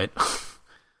all met.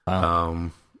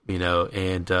 Wow.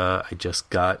 And I just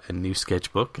got a new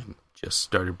sketchbook and just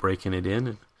started breaking it in,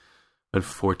 and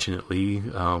unfortunately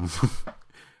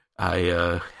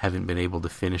I haven't been able to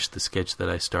finish the sketch that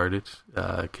I started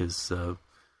because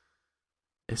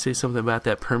I say something about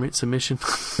that permit submission.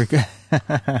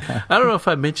 I don't know if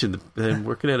I mentioned I'm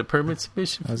working at a permit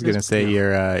submission. I was going to say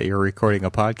you're recording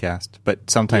a podcast, but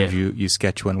sometimes you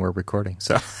sketch when we're recording.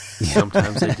 So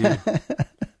sometimes I do.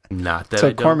 Not that so,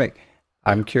 I don't. Cormac,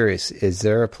 I'm curious, is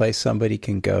there a place somebody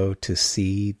can go to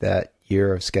see that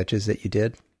year of sketches that you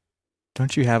did?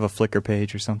 Don't you have a Flickr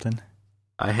page or something?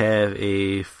 I have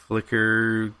a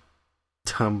Flickr,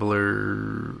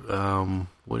 Tumblr.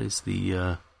 What is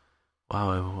the?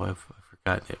 Wow, I've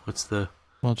forgotten it. What's the?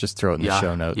 We'll just throw it in the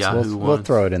show notes. We'll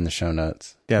throw it in the show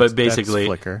notes. Yeah, but basically,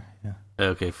 Flickr. Yeah.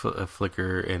 Okay,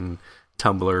 Flickr and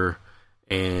Tumblr,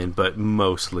 but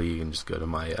mostly you can just go to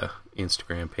my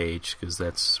Instagram page because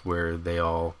that's where they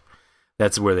all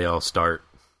start.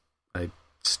 I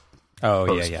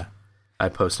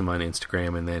post them on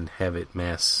Instagram and then have it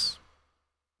mass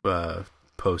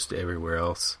post everywhere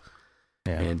else.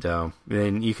 Yeah. And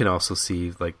then you can also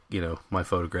see my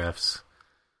photographs.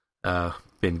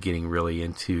 Been getting really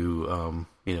into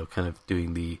kind of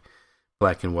doing the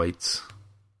black and whites.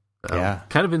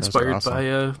 Kind of inspired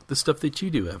by the stuff that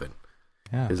you do, Evan.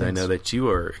 Yeah, because I know that you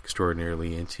are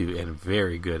extraordinarily into and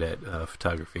very good at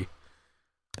photography.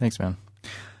 Thanks, man.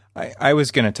 I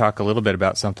was going to talk a little bit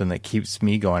about something that keeps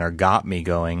me going or got me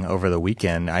going over the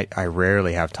weekend. I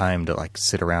rarely have time to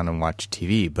sit around and watch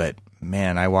TV, but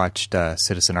man, I watched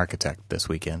Citizen Architect this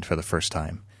weekend for the first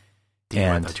time.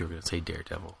 Damn, I thought you were going to say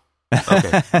Daredevil.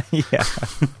 Okay. Yeah.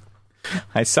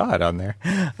 I saw it on there.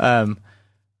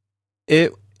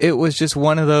 It was just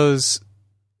one of those.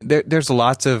 There's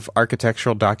lots of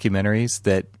architectural documentaries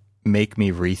that make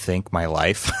me rethink my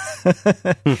life,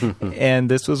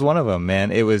 and this was one of them.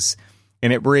 Man, it was,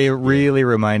 and it really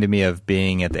reminded me of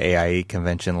being at the AIE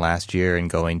convention last year and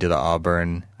going to the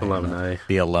Auburn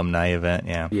the alumni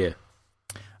event. Yeah.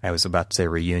 I was about to say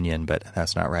reunion, but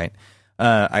that's not right.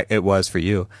 It was for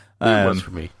you. It was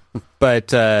for me.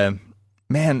 But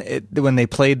man, when they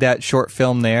played that short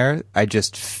film there, I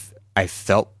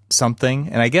felt something,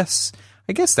 and I guess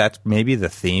that's maybe the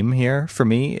theme here for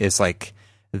me is like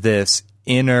this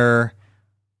inner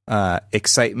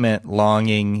excitement,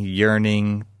 longing,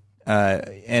 yearning,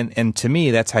 and to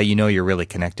me, that's how you know you're really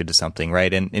connected to something,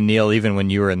 right? And Neil, even when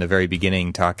you were in the very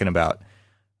beginning talking about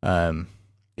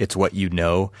it's what you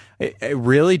know, it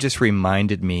really just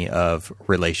reminded me of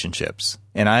relationships.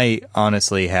 And I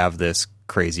honestly have this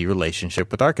crazy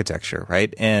relationship with architecture,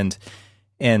 right? And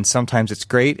sometimes it's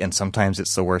great, and sometimes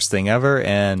it's the worst thing ever,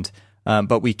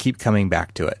 but we keep coming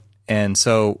back to it. And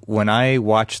so when I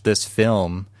watched this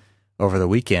film over the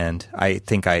weekend, I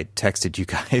think I texted you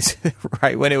guys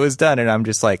right when it was done, and I'm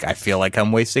just like, I feel like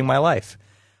I'm wasting my life.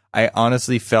 I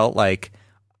honestly felt like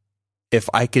if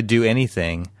I could do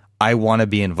anything, I want to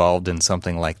be involved in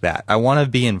something like that. I want to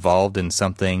be involved in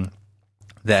something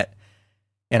that,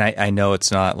 and I know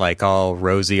it's not like all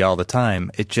rosy all the time,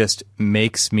 it just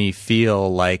makes me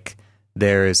feel like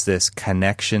there is this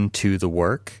connection to the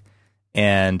work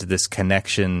and this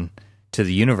connection to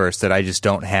the universe that I just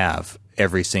don't have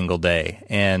every single day.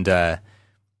 And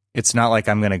it's not like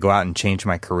I'm going to go out and change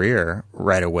my career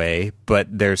right away, but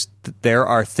there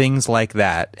are things like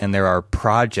that, and there are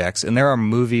projects, and there are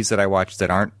movies that I watch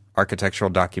that aren't architectural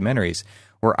documentaries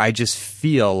where I just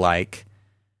feel like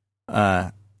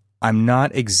I'm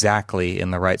not exactly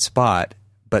in the right spot,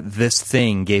 but this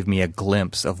thing gave me a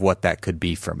glimpse of what that could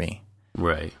be for me.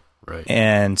 Right.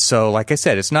 And so, like I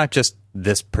said, it's not just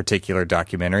this particular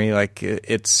documentary. Like,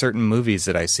 it's certain movies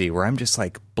that I see where I'm just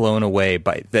like blown away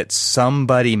by that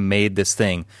somebody made this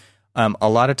thing. A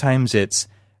lot of times it's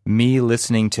me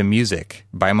listening to music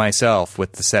by myself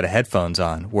with the set of headphones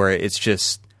on, where it's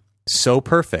just so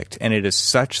perfect, and it is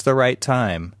such the right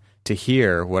time to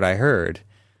hear what I heard.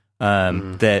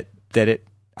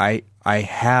 I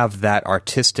have that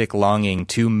artistic longing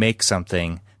to make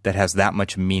something that has that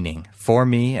much meaning for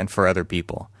me and for other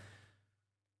people.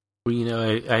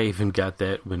 Well, I even got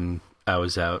that when I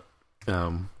was out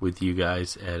with you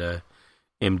guys at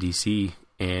MDC,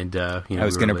 and I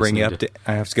was going to bring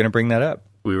that up.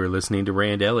 We were listening to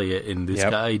Rand Elliott, and this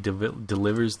guy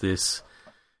delivers this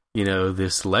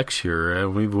this lecture. I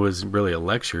mean, it wasn't really a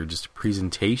lecture, just a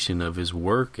presentation of his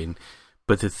work.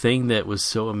 But the thing that was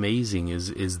so amazing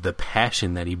is the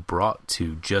passion that he brought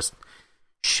to just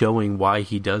showing why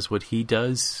he does what he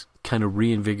does. Kind of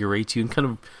reinvigorates you and kind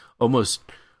of almost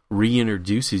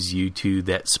reintroduces you to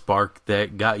that spark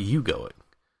that got you going.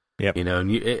 Yep. And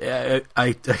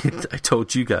I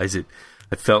told you guys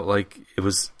I felt like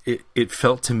it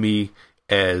felt to me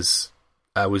as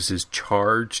I was as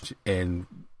charged and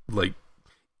like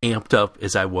amped up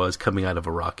as I was coming out of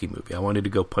a Rocky movie. I wanted to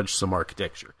go punch some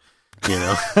architecture. It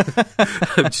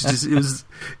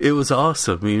was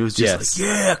awesome. I mean, it was just like,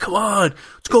 yeah, come on,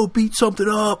 let's go beat something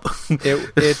up.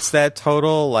 It's that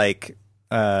total like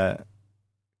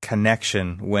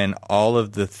connection when all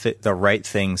of the right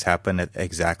things happen at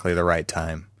exactly the right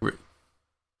time. Right.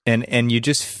 And you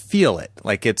just feel it.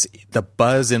 Like it's the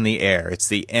buzz in the air. It's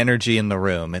the energy in the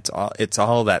room. It's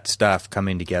all that stuff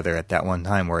coming together at that one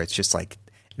time where it's just like,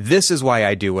 this is why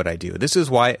I do what I do. This is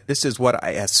what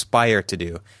I aspire to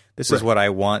do. This is what I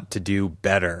want to do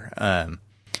better. And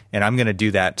I'm going to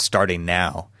do that starting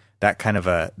now. That kind of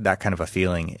a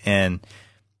feeling. And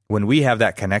when we have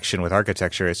that connection with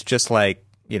architecture, it's just like,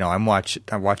 I'm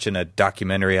watching a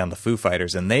documentary on the Foo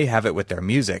Fighters, and they have it with their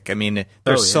music. I mean,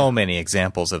 there's so many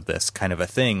examples of this kind of a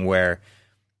thing where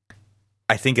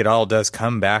I think it all does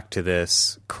come back to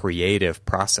this creative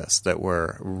process that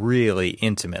we're really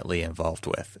intimately involved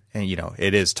with. And,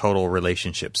 it is total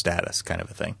relationship status kind of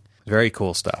a thing. Very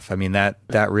cool stuff. I mean, that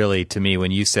really, to me, when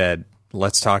you said,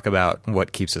 let's talk about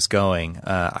what keeps us going,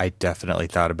 I definitely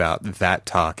thought about that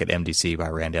talk at MDC by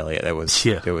Rand Elliott. It was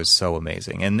so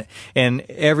amazing. And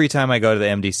every time I go to the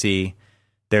MDC,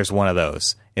 there's one of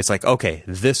those. It's like, okay,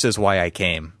 this is why I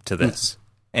came to this.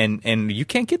 And you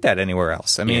can't get that anywhere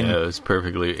else. I mean, it was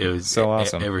so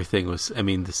awesome. Everything was,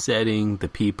 the setting, the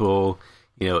people,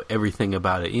 everything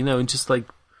about it, and just like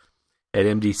at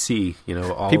MDC,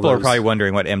 all people those... are probably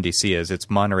wondering what MDC is. It's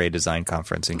Monterey Design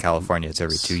Conference in California. It's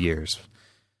every 2 years.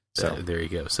 So there you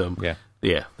go. So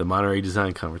yeah, the Monterey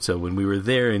Design Conference. So when we were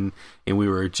there and we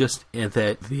were just at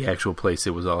the actual place it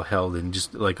was all held, and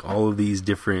just like all of these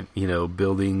different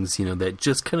buildings that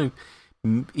just kind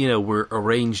of were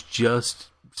arranged just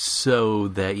so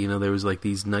that there was like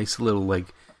these nice little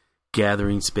like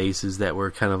gathering spaces that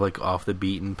were kind of like off the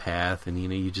beaten path, and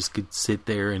you just could sit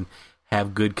there and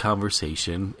have good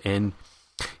conversation. And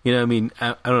I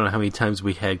don't know how many times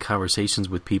we had conversations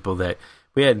with people that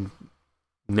we had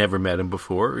never met them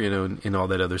before, and all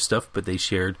that other stuff, but they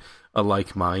shared a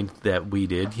like mind that we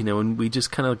did, and we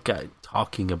just kind of got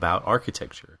talking about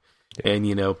architecture. Yeah.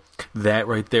 And that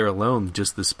right there alone,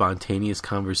 just the spontaneous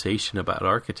conversation about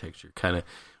architecture kind of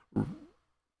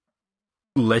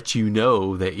let you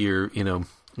know that you're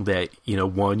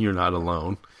one, you're not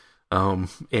alone.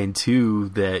 And two,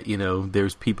 that,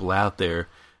 there's people out there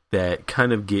that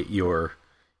kind of get your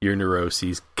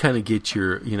neuroses, kind of get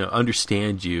your,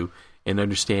 understand you and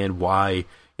understand why,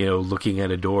 looking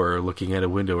at a door or looking at a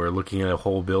window or looking at a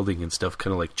whole building and stuff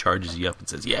kind of like charges you up and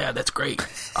says, yeah, that's great.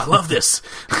 I love this.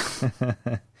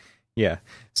 Yeah.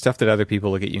 Stuff that other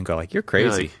people look at you and go like, you're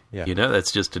crazy.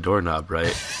 That's just a doorknob,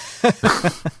 right?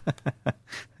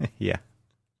 Yeah.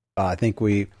 I think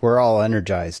we're all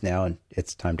energized now, and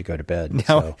it's time to go to bed. No,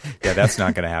 so. Yeah, that's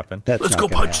not going to happen. Let's go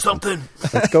punch something.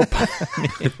 Let's go.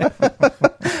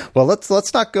 Well,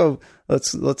 let's not go.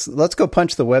 Let's go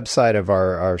punch the website of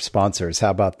our sponsors.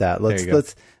 How about that?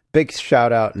 Let's big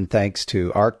shout out and thanks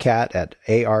to ARCAT at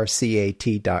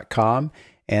arcat.com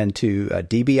and to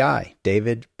DBI,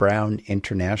 David Brown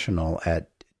International at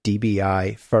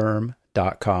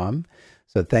dbifirm.com.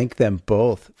 So thank them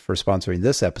both for sponsoring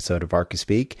this episode of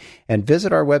ArchiSpeak, and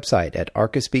visit our website at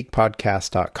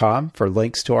archispeakpodcast.com for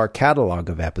links to our catalog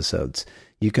of episodes.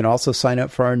 You can also sign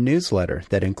up for our newsletter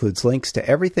that includes links to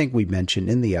everything we mention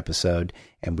in the episode,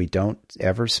 and we don't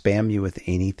ever spam you with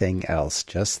anything else,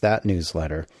 just that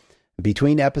newsletter.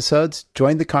 Between episodes,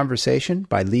 join the conversation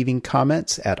by leaving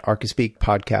comments at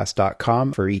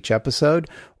archispeakpodcast.com for each episode,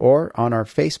 or on our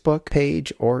Facebook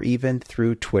page, or even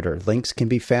through Twitter. Links can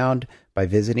be found by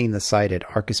visiting the site at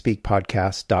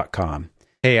archispeakpodcast.com.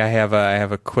 Hey, I have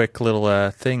a quick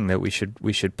little thing that we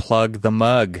should plug the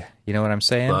mug. You know what I'm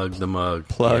saying? Plug the mug.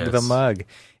 Plug the mug.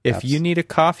 If you need a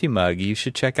coffee mug, you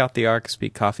should check out the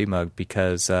ArchiSpeak coffee mug,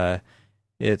 because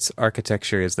it's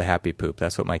architecture is the happy poop.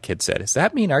 That's what my kid said. Does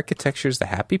that mean architecture is the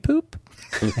happy poop?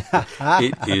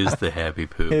 It is the happy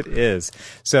poop. It is.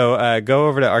 So go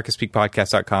over to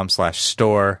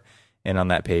archispeakpodcast.com/store, and on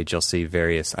that page you'll see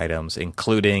various items,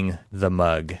 including the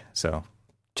mug. So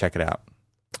check it out.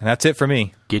 And that's it for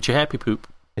me. Get your happy poop.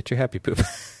 Get your happy poop.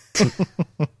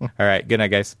 All right. Good night,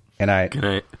 guys. Good night. Good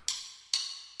night.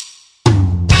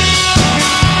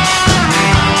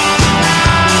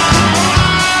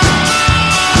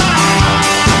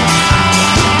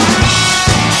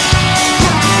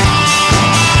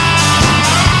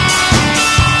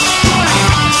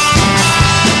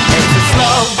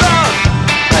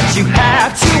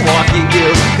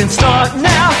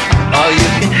 you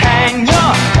can hang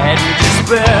your head in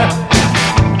despair.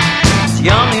 It's the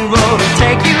only road will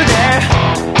take you there.